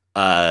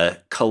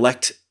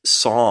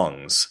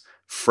songs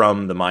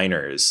from the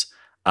miners,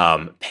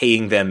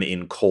 paying them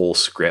in coal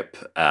scrip,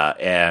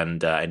 and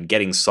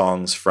getting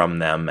songs from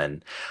them.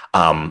 And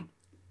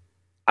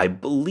I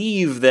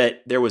believe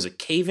that there was a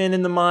cave-in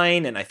in the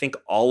mine, and I think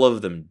all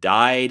of them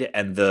died.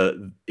 And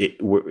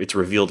it's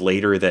revealed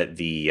later that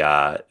the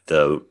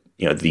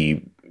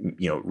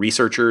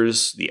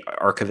researchers, the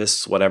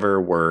archivists, whatever,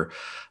 were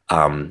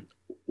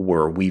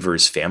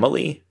Weaver's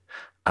family,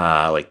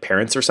 like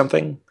parents or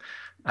something.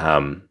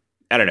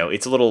 I don't know.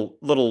 It's a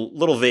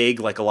little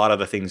vague, like a lot of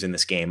the things in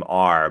this game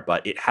are,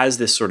 but it has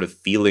this sort of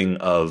feeling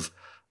of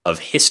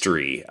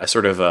history, a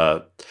sort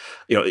of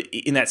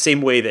in that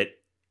same way that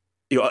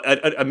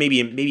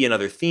maybe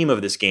another theme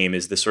of this game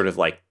is this sort of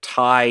like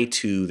tie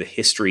to the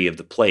history of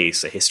the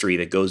place, a history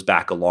that goes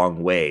back a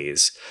long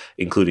ways,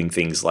 including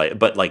things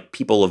like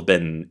people have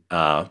been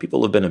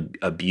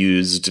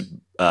abused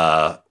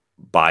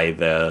by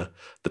the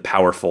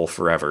powerful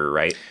forever,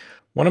 right?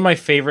 One of my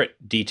favorite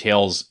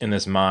details in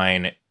this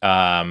mine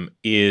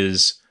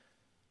is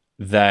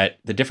that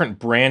the different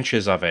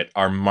branches of it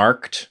are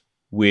marked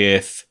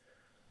with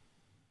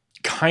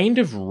kind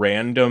of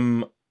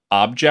random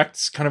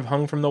objects kind of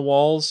hung from the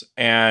walls.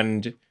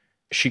 And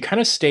she kind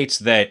of states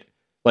that,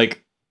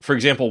 like, for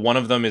example, one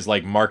of them is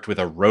like marked with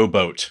a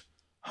rowboat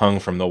hung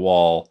from the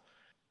wall.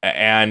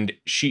 And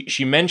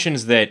she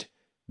mentions that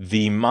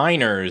the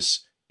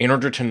miners, in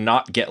order to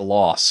not get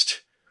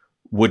lost,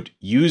 would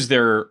use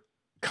their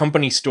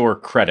company store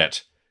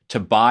credit to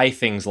buy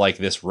things like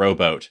this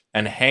rowboat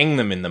and hang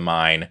them in the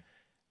mine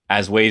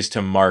as ways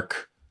to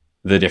mark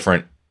the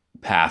different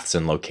paths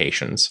and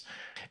locations.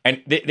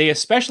 And they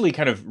especially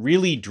kind of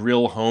really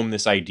drill home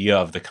this idea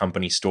of the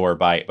company store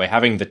by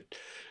having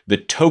the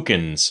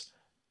tokens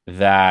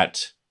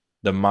that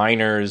the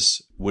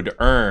miners would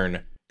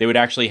earn. They would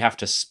actually have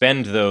to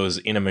spend those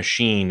in a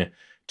machine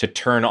to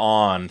turn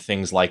on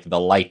things like the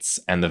lights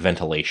and the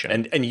ventilation,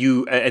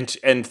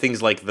 and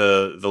things like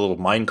the little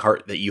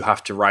minecart that you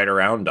have to ride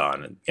around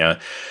on. Yeah,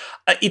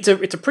 it's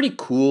a pretty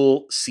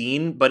cool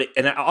scene, but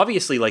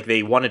obviously, like,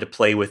 they wanted to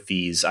play with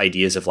these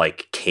ideas of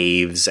like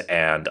caves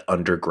and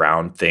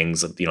underground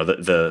things.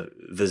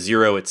 The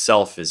Zero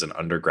itself is an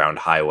underground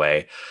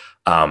highway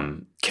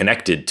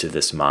connected to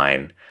this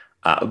mine,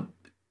 and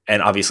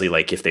obviously,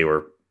 like, if they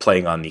were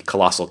playing on the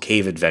Colossal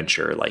Cave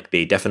adventure, like,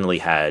 they definitely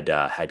had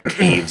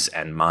caves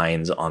and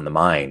mines on the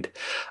mind.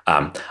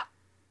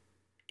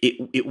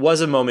 It was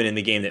a moment in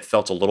the game that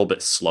felt a little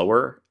bit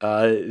slower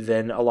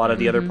than a lot of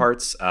the other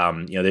parts.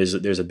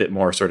 There's a bit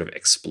more sort of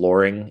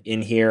exploring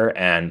in here,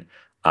 and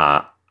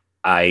at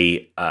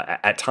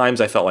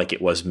times I felt like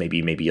it was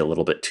maybe a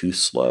little bit too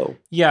slow.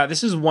 Yeah,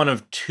 this is one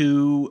of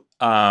two.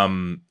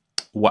 And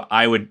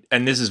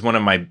this is one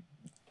of my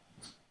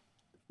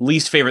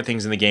least favorite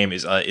things in the game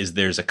is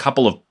there's a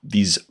couple of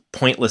these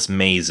pointless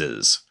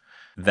mazes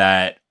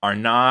that are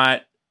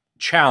not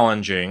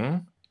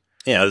challenging.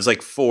 Yeah, there's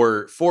like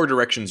four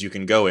directions you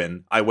can go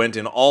in. I went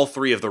in all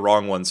three of the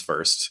wrong ones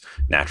first,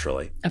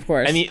 naturally. Of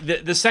course. And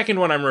the second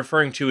one I'm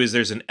referring to is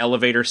there's an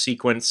elevator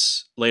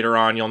sequence later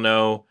on, you'll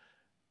know.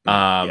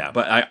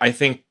 But I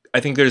think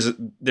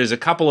there's a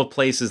couple of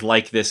places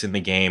like this in the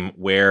game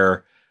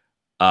where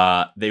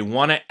they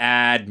want to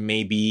add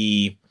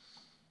maybe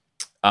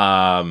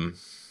maybe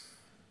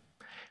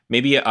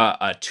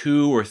a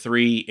 2 or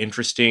 3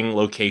 interesting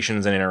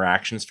locations and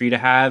interactions for you to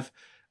have,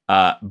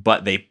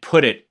 but they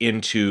put it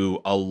into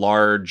a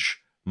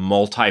large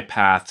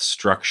multi-path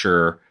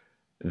structure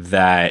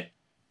that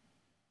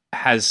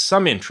has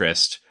some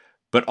interest,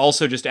 but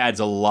also just adds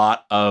a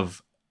lot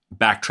of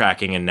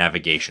backtracking and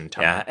navigation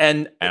time. Yeah,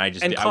 and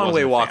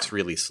Conway walks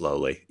really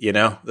slowly. You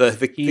know,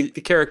 the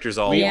characters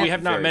all. We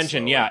have not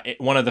mentioned. Slowly.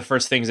 One of the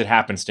first things that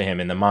happens to him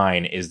in the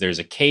mine is there's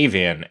a cave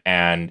in,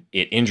 and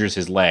it injures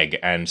his leg,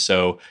 and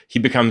so he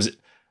becomes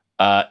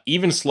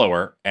even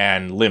slower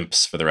and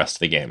limps for the rest of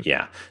the game.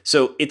 Yeah,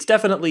 so it's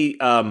definitely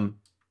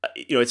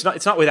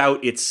it's not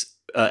without its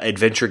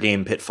adventure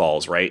game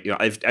pitfalls, right? You know,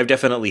 I've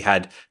definitely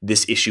had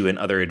this issue in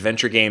other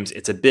adventure games.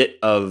 It's a bit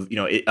of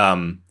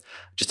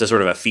just a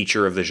sort of a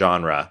feature of the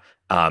genre.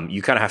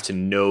 You kind of have to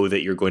know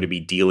that you're going to be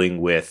dealing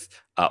with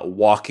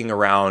walking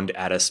around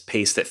at a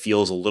pace that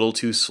feels a little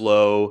too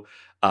slow.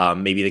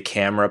 Maybe the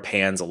camera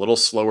pans a little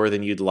slower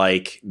than you'd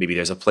like. Maybe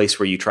there's a place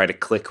where you try to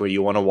click where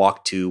you want to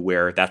walk to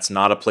where that's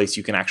not a place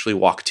you can actually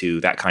walk to,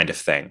 that kind of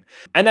thing.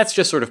 And that's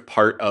just sort of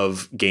part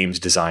of games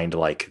designed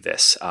like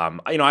this.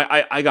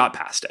 I got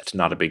past it,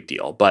 not a big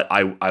deal. But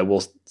I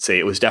will say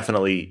it was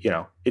definitely,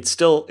 it's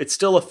still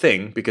a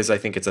thing because I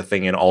think it's a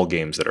thing in all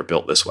games that are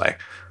built this way.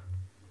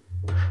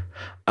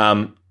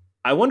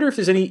 I wonder if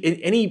there's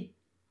any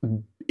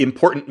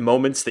important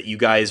moments that you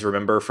guys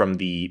remember from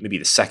maybe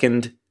the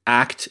second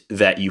act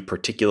that you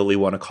particularly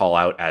want to call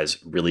out as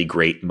really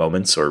great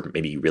moments or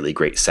maybe really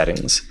great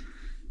settings.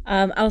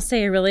 I'll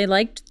say I really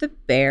liked the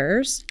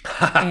bears.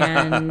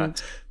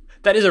 And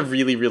that is a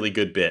really, really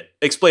good bit.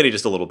 Explain it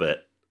just a little bit.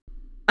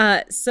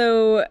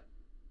 So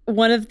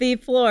one of the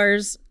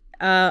floors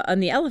on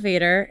the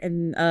elevator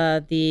in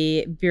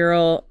the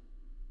Bureau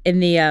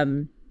in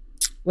the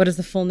what is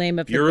the full name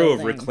of Bureau the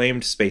building? of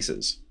Reclaimed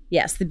Spaces.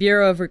 Yes, the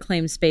Bureau of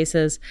Reclaimed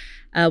Spaces.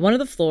 One of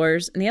the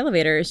floors in the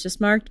elevator is just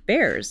marked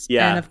bears.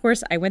 Yeah. And of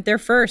course, I went there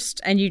first,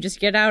 and you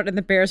just get out, and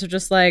the bears are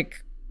just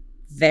like,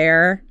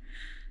 there.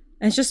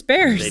 And it's just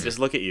bears. They just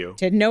look at you.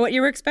 Didn't know what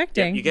you were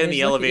expecting. Yeah, you get in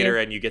the elevator,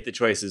 and you get the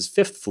choices.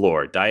 5th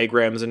floor,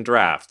 diagrams and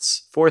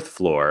drafts. 4th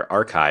floor,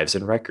 archives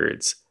and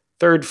records.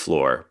 3rd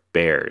floor,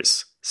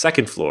 bears.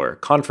 2nd floor,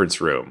 conference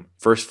room.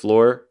 1st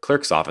floor,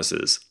 clerk's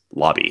offices,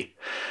 lobby.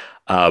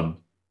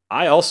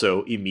 I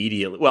also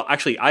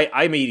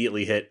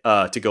immediately hit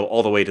to go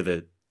all the way to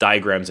the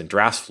diagrams and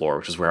drafts floor,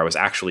 which is where I was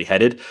actually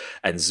headed,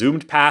 and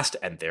zoomed past,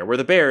 and there were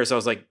the bears. I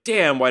was like,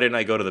 damn, why didn't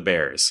I go to the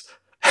bears?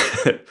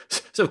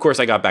 So, of course,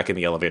 I got back in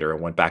the elevator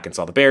and went back and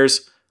saw the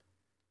bears.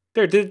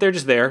 They're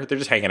just there. They're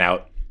just hanging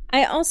out.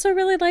 I also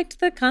really liked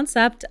the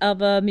concept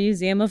of a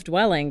museum of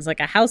dwellings,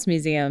 like a house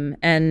museum,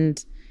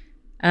 and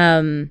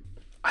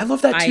I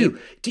love that too.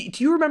 Do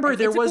you remember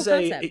there was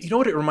you know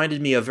what it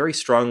reminded me of very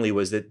strongly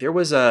was that there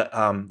was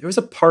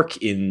a park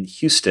in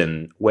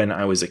Houston when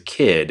I was a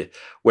kid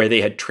where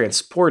they had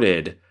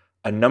transported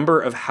a number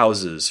of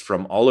houses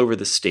from all over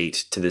the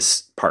state to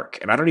this park.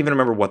 And I don't even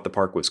remember what the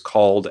park was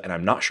called, and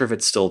I'm not sure if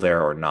it's still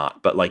there or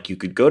not. But like you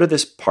could go to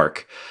this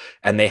park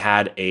and they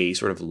had a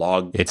sort of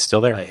log, it's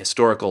still there, a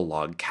historical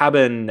log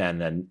cabin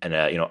and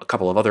a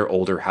couple of other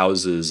older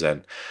houses,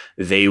 and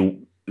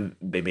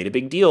they made a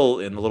big deal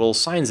in the little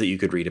signs that you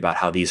could read about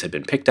how these had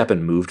been picked up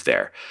and moved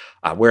there.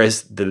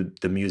 Whereas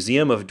the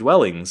Museum of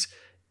Dwellings,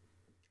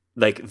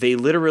 like they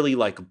literally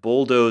like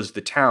bulldozed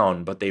the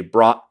town, but they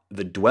brought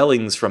the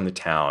dwellings from the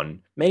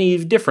town,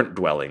 many different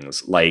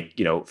dwellings, like,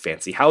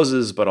 fancy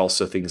houses, but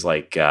also things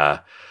like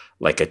a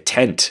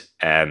tent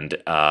and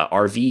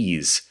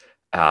RVs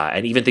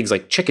and even things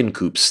like chicken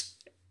coops,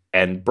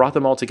 and brought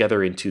them all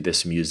together into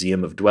this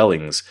Museum of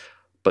Dwellings,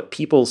 but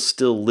people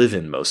still live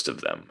in most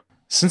of them.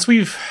 Since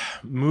we've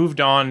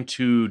moved on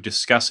to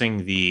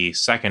discussing the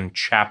second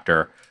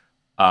chapter,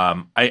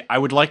 I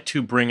would like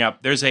to bring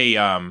up, there's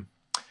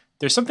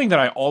something that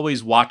I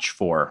always watch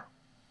for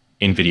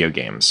in video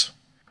games.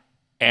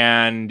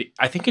 And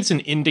I think it's an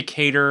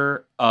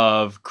indicator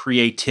of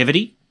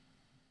creativity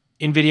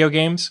in video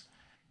games.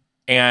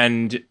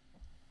 And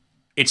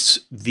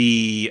it's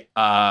the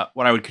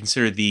what I would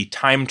consider the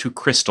time to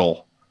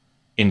crystal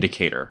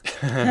indicator.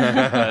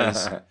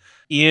 Because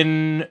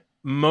in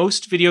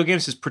most video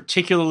games, is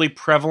particularly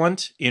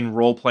prevalent in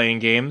role-playing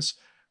games.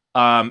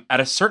 At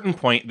a certain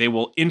point, they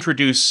will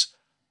introduce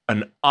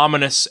an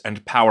ominous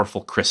and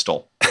powerful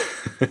crystal.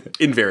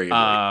 Invariably.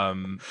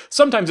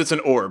 Sometimes it's an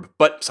orb,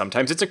 but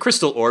sometimes it's a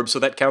crystal orb, so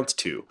that counts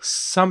too.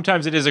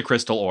 Sometimes it is a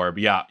crystal orb,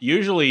 yeah.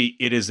 Usually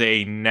it is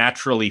a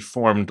naturally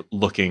formed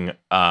looking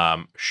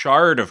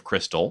shard of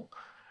crystal.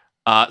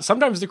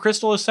 Sometimes the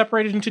crystal is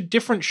separated into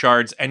different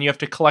shards, and you have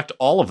to collect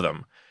all of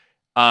them.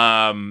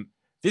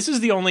 This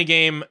is the only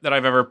game that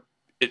I've ever...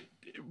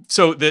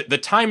 So the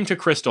time to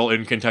crystal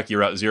in Kentucky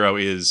Route Zero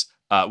is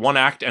 1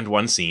 act and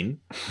 1 scene,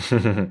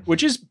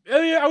 which is,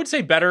 I would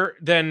say, better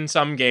than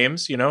some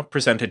games,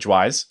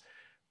 percentage-wise.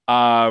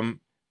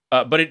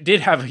 But it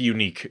did have a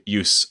unique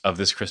use of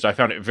this crystal. I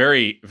found it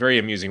very, very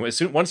amusing.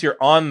 Once you're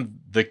on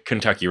the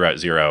Kentucky Route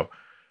Zero,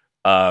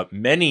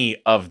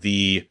 many of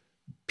the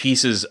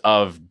pieces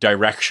of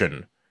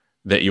direction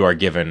that you are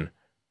given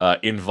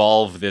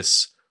involve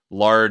this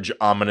large,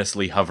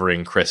 ominously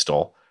hovering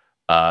crystal.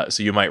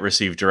 So you might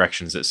receive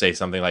directions that say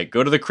something like,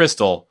 go to the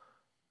crystal,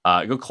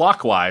 go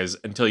clockwise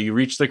until you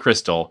reach the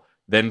crystal,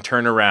 then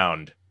turn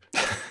around.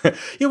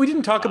 We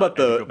didn't talk about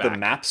the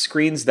map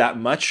screens that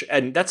much,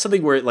 and that's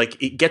something where like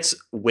it gets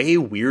way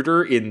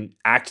weirder in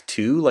Act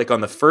 2. Like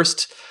on the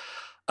first,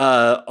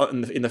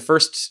 in the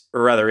first,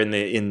 or rather Act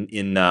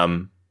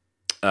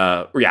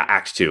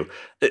 2.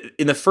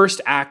 In the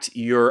first act,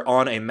 you're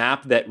on a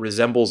map that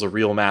resembles a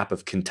real map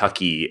of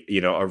Kentucky,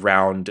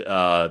 around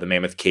the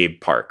Mammoth Cave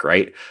Park,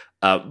 right?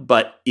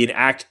 But in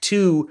Act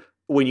 2,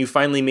 when you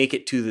finally make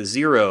it to the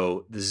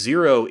zero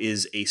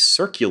is a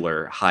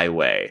circular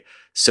highway.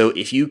 So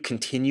if you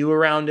continue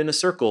around in a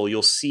circle,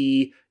 you'll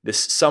see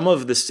some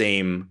of the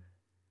same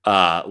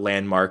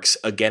landmarks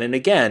again and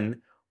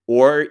again,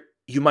 or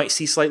you might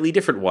see slightly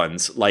different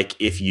ones, like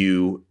if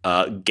you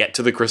get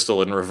to the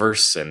crystal in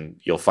reverse and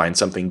you'll find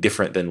something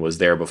different than was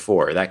there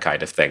before, that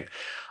kind of thing.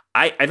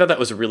 I thought that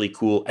was really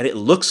cool, and it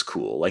looks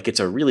cool. Like, it's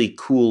a really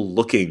cool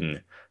looking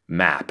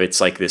map.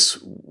 It's like this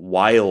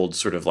wild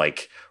sort of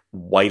like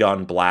white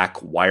on black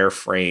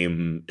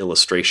wireframe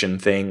illustration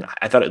thing.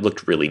 I thought it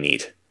looked really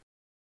neat.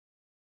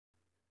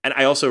 And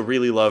I also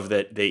really love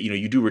that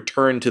you do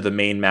return to the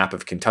main map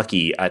of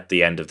Kentucky at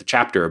the end of the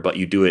chapter, but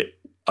you do it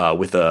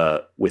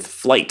with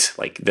flight.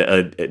 Like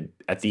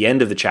at the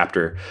end of the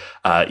chapter,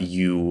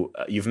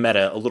 you've met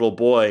a little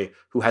boy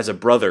who has a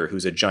brother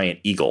who's a giant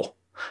eagle,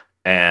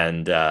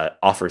 and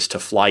offers to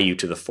fly you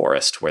to the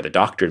forest where the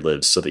doctor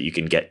lives so that you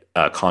can get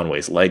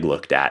Conway's leg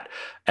looked at.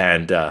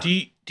 And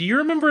do you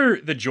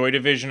remember the Joy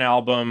Division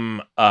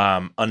album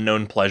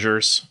Unknown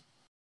Pleasures?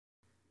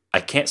 I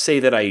can't say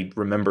that I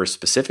remember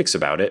specifics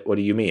about it. What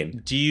do you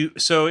mean?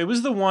 So it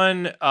was the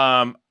one,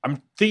 I'm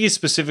thinking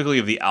specifically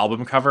of the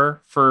album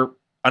cover for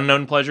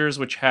Unknown Pleasures,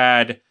 which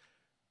had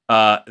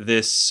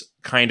this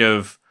kind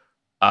of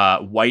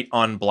white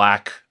on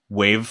black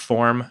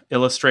waveform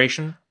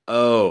illustration.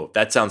 Oh,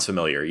 that sounds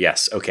familiar.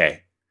 Yes.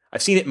 Okay.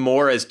 I've seen it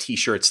more as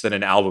t-shirts than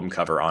an album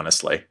cover,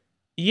 honestly.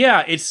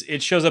 Yeah,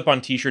 it shows up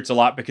on t-shirts a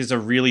lot because it's a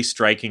really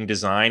striking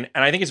design.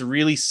 And I think it's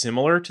really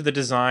similar to the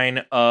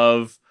design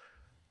of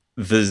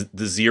the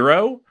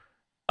Zero,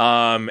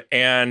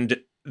 and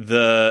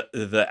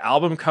the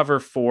album cover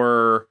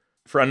for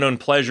Unknown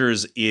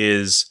Pleasures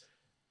is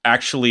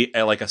actually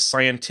like a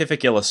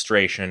scientific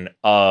illustration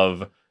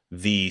of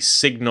the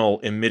signal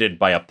emitted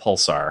by a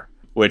pulsar,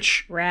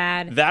 which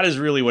rad. That is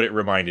really what it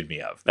reminded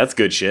me of. That's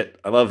good shit.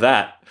 I love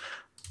that.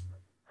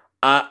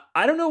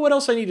 I don't know what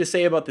else I need to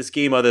say about this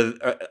game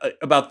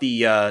about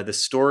the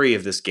story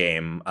of this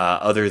game,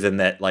 other than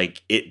that,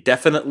 like, it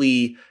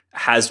definitely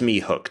has me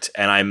hooked,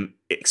 and I'm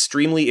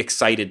extremely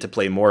excited to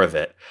play more of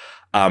it.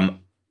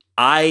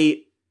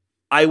 I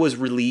was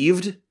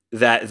relieved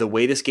that the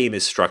way this game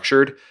is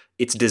structured,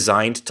 it's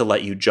designed to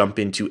let you jump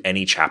into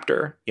any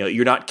chapter.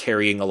 You're not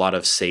carrying a lot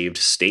of saved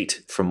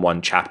state from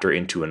one chapter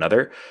into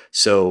another.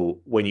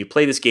 So when you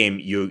play this game,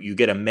 you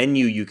get a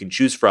menu you can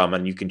choose from,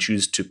 and you can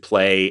choose to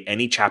play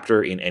any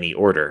chapter in any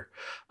order.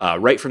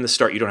 Right from the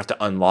start, you don't have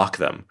to unlock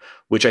them,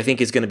 which I think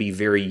is going to be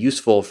very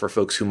useful for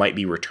folks who might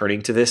be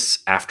returning to this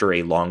after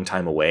a long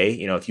time away.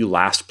 If you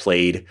last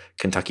played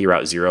Kentucky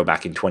Route Zero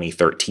back in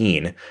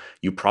 2013,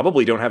 you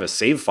probably don't have a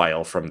save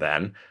file from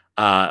then.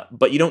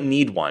 But you don't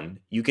need one.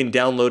 You can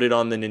download it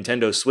on the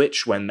Nintendo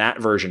Switch when that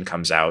version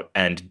comes out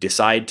and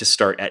decide to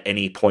start at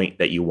any point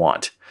that you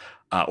want.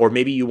 Or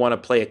maybe you want to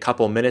play a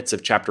couple minutes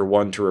of Chapter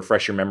 1 to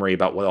refresh your memory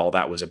about what all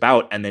that was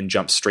about, and then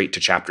jump straight to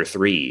Chapter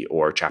 3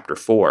 or Chapter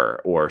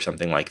 4 or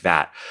something like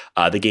that.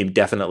 The game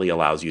definitely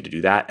allows you to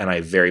do that, and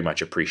I very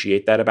much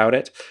appreciate that about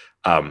it.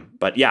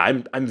 But yeah,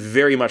 I'm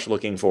very much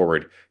looking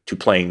forward to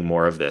playing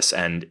more of this,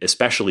 and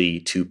especially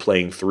to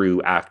playing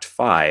through Act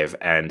 5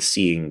 and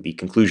seeing the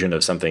conclusion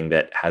of something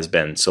that has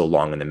been so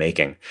long in the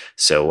making.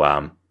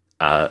 So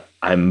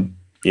I'm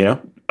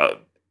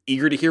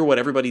eager to hear what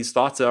everybody's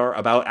thoughts are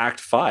about Act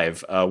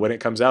 5 when it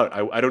comes out.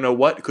 I don't know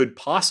what could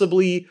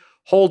possibly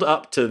hold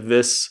up to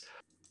this.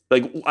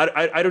 Like,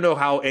 I don't know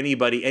how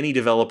any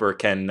developer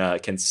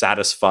can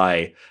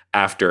satisfy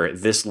after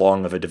this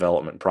long of a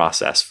development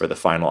process for the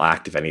final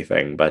act of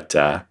anything. But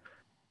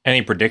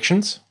any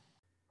predictions?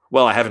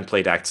 Well, I haven't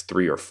played Acts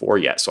 3 or 4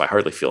 yet, so I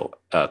hardly feel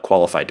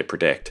qualified to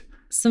predict.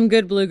 Some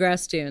good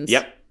bluegrass tunes.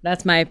 Yep.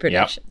 That's my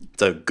prediction. Yep.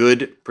 It's a good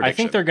prediction. I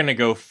think they're going to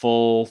go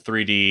full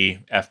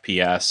 3D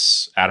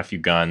FPS, add a few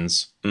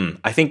guns.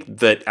 I think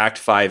that Act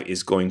 5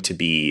 is going to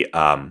be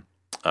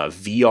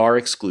VR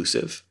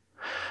exclusive.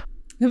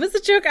 It was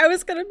a joke I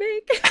was going to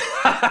make.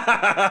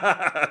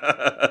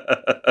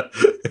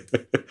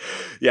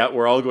 Yeah,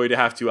 we're all going to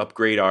have to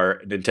upgrade our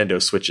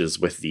Nintendo Switches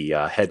with the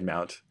head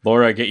mount.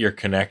 Laura, get your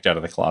Kinect out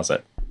of the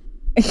closet.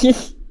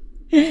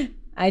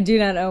 I do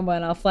not own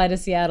one. I'll fly to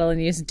Seattle and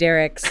use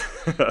Derek's.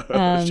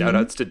 Shout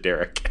outs to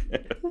Derek.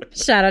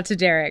 Shout out to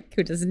Derek,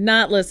 who does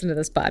not listen to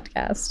this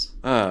podcast.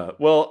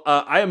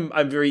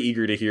 I'm very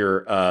eager to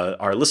hear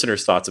our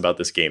listeners' thoughts about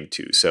this game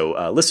too.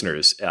 So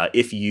listeners,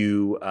 if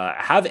you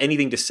have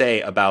anything to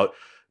say about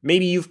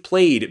maybe you've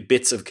played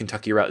bits of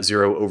Kentucky Route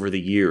Zero over the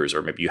years,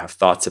 or maybe you have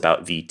thoughts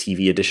about the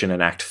TV edition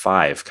and Act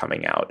 5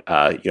 coming out,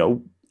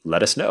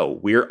 let us know.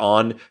 We're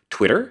on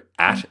Twitter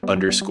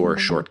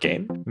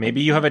 @_shortgame. Maybe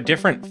you have a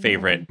different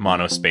favorite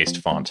monospaced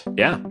font.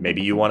 Yeah,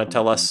 maybe you want to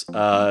tell us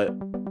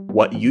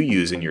what you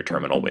use in your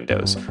terminal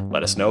windows.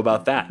 Let us know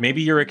about that.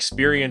 Maybe you're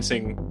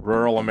experiencing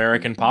rural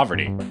American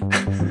poverty.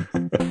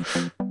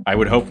 I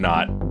would hope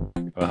not.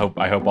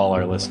 I hope all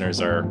our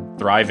listeners are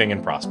thriving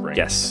and prospering.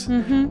 Yes.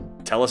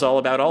 Mm-hmm. Tell us all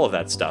about all of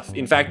that stuff.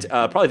 In fact,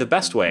 probably the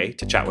best way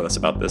to chat with us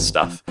about this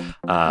stuff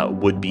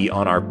would be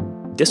on our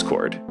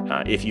Discord.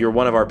 If you're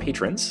one of our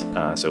patrons,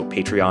 so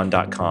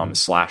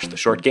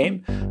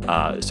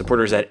patreon.com/theshortgame,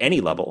 supporters at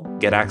any level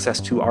get access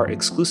to our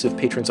exclusive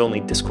patrons-only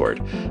Discord,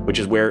 which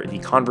is where the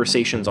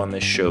conversations on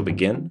this show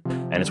begin,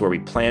 and it's where we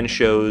plan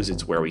shows,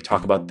 it's where we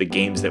talk about the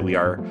games that we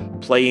are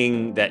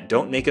playing that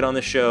don't make it on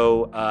the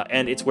show,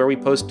 and it's where we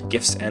post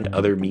GIFs and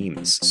other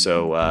memes.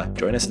 So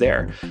join us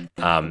there.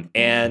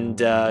 And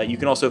you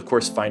can also, of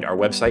course, find our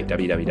website,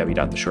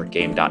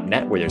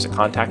 www.theshortgame.net, where there's a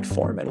contact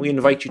form, and we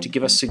invite you to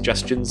give us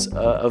suggestions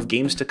of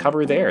games to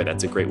cover there.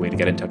 That's a great way to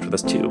get in touch with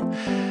us too.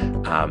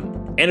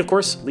 And of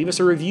course, leave us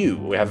a review.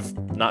 We have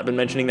not been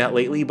mentioning that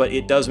lately, but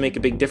it does make a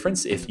big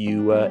difference if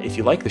you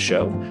like the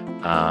show.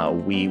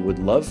 We would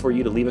love for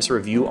you to leave us a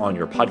review on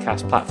your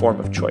podcast platform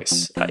of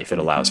choice, if it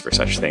allows for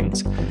such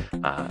things.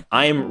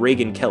 I'm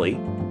Reagan Kelly,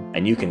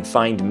 and you can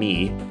find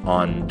me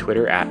on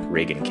Twitter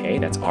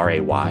 @ReaganK. That's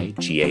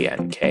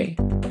RayGank.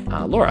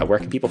 Laura, where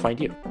can people find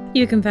you?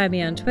 You can find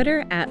me on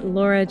Twitter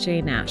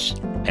 @LauraJNash.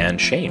 And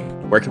Shane,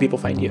 where can people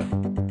find you?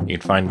 You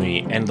can find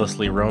me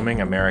endlessly roaming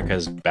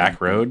America's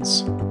back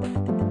roads,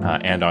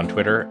 and on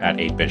Twitter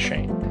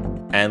 @8bitshane.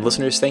 And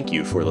listeners, thank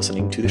you for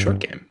listening to The Short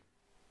Game.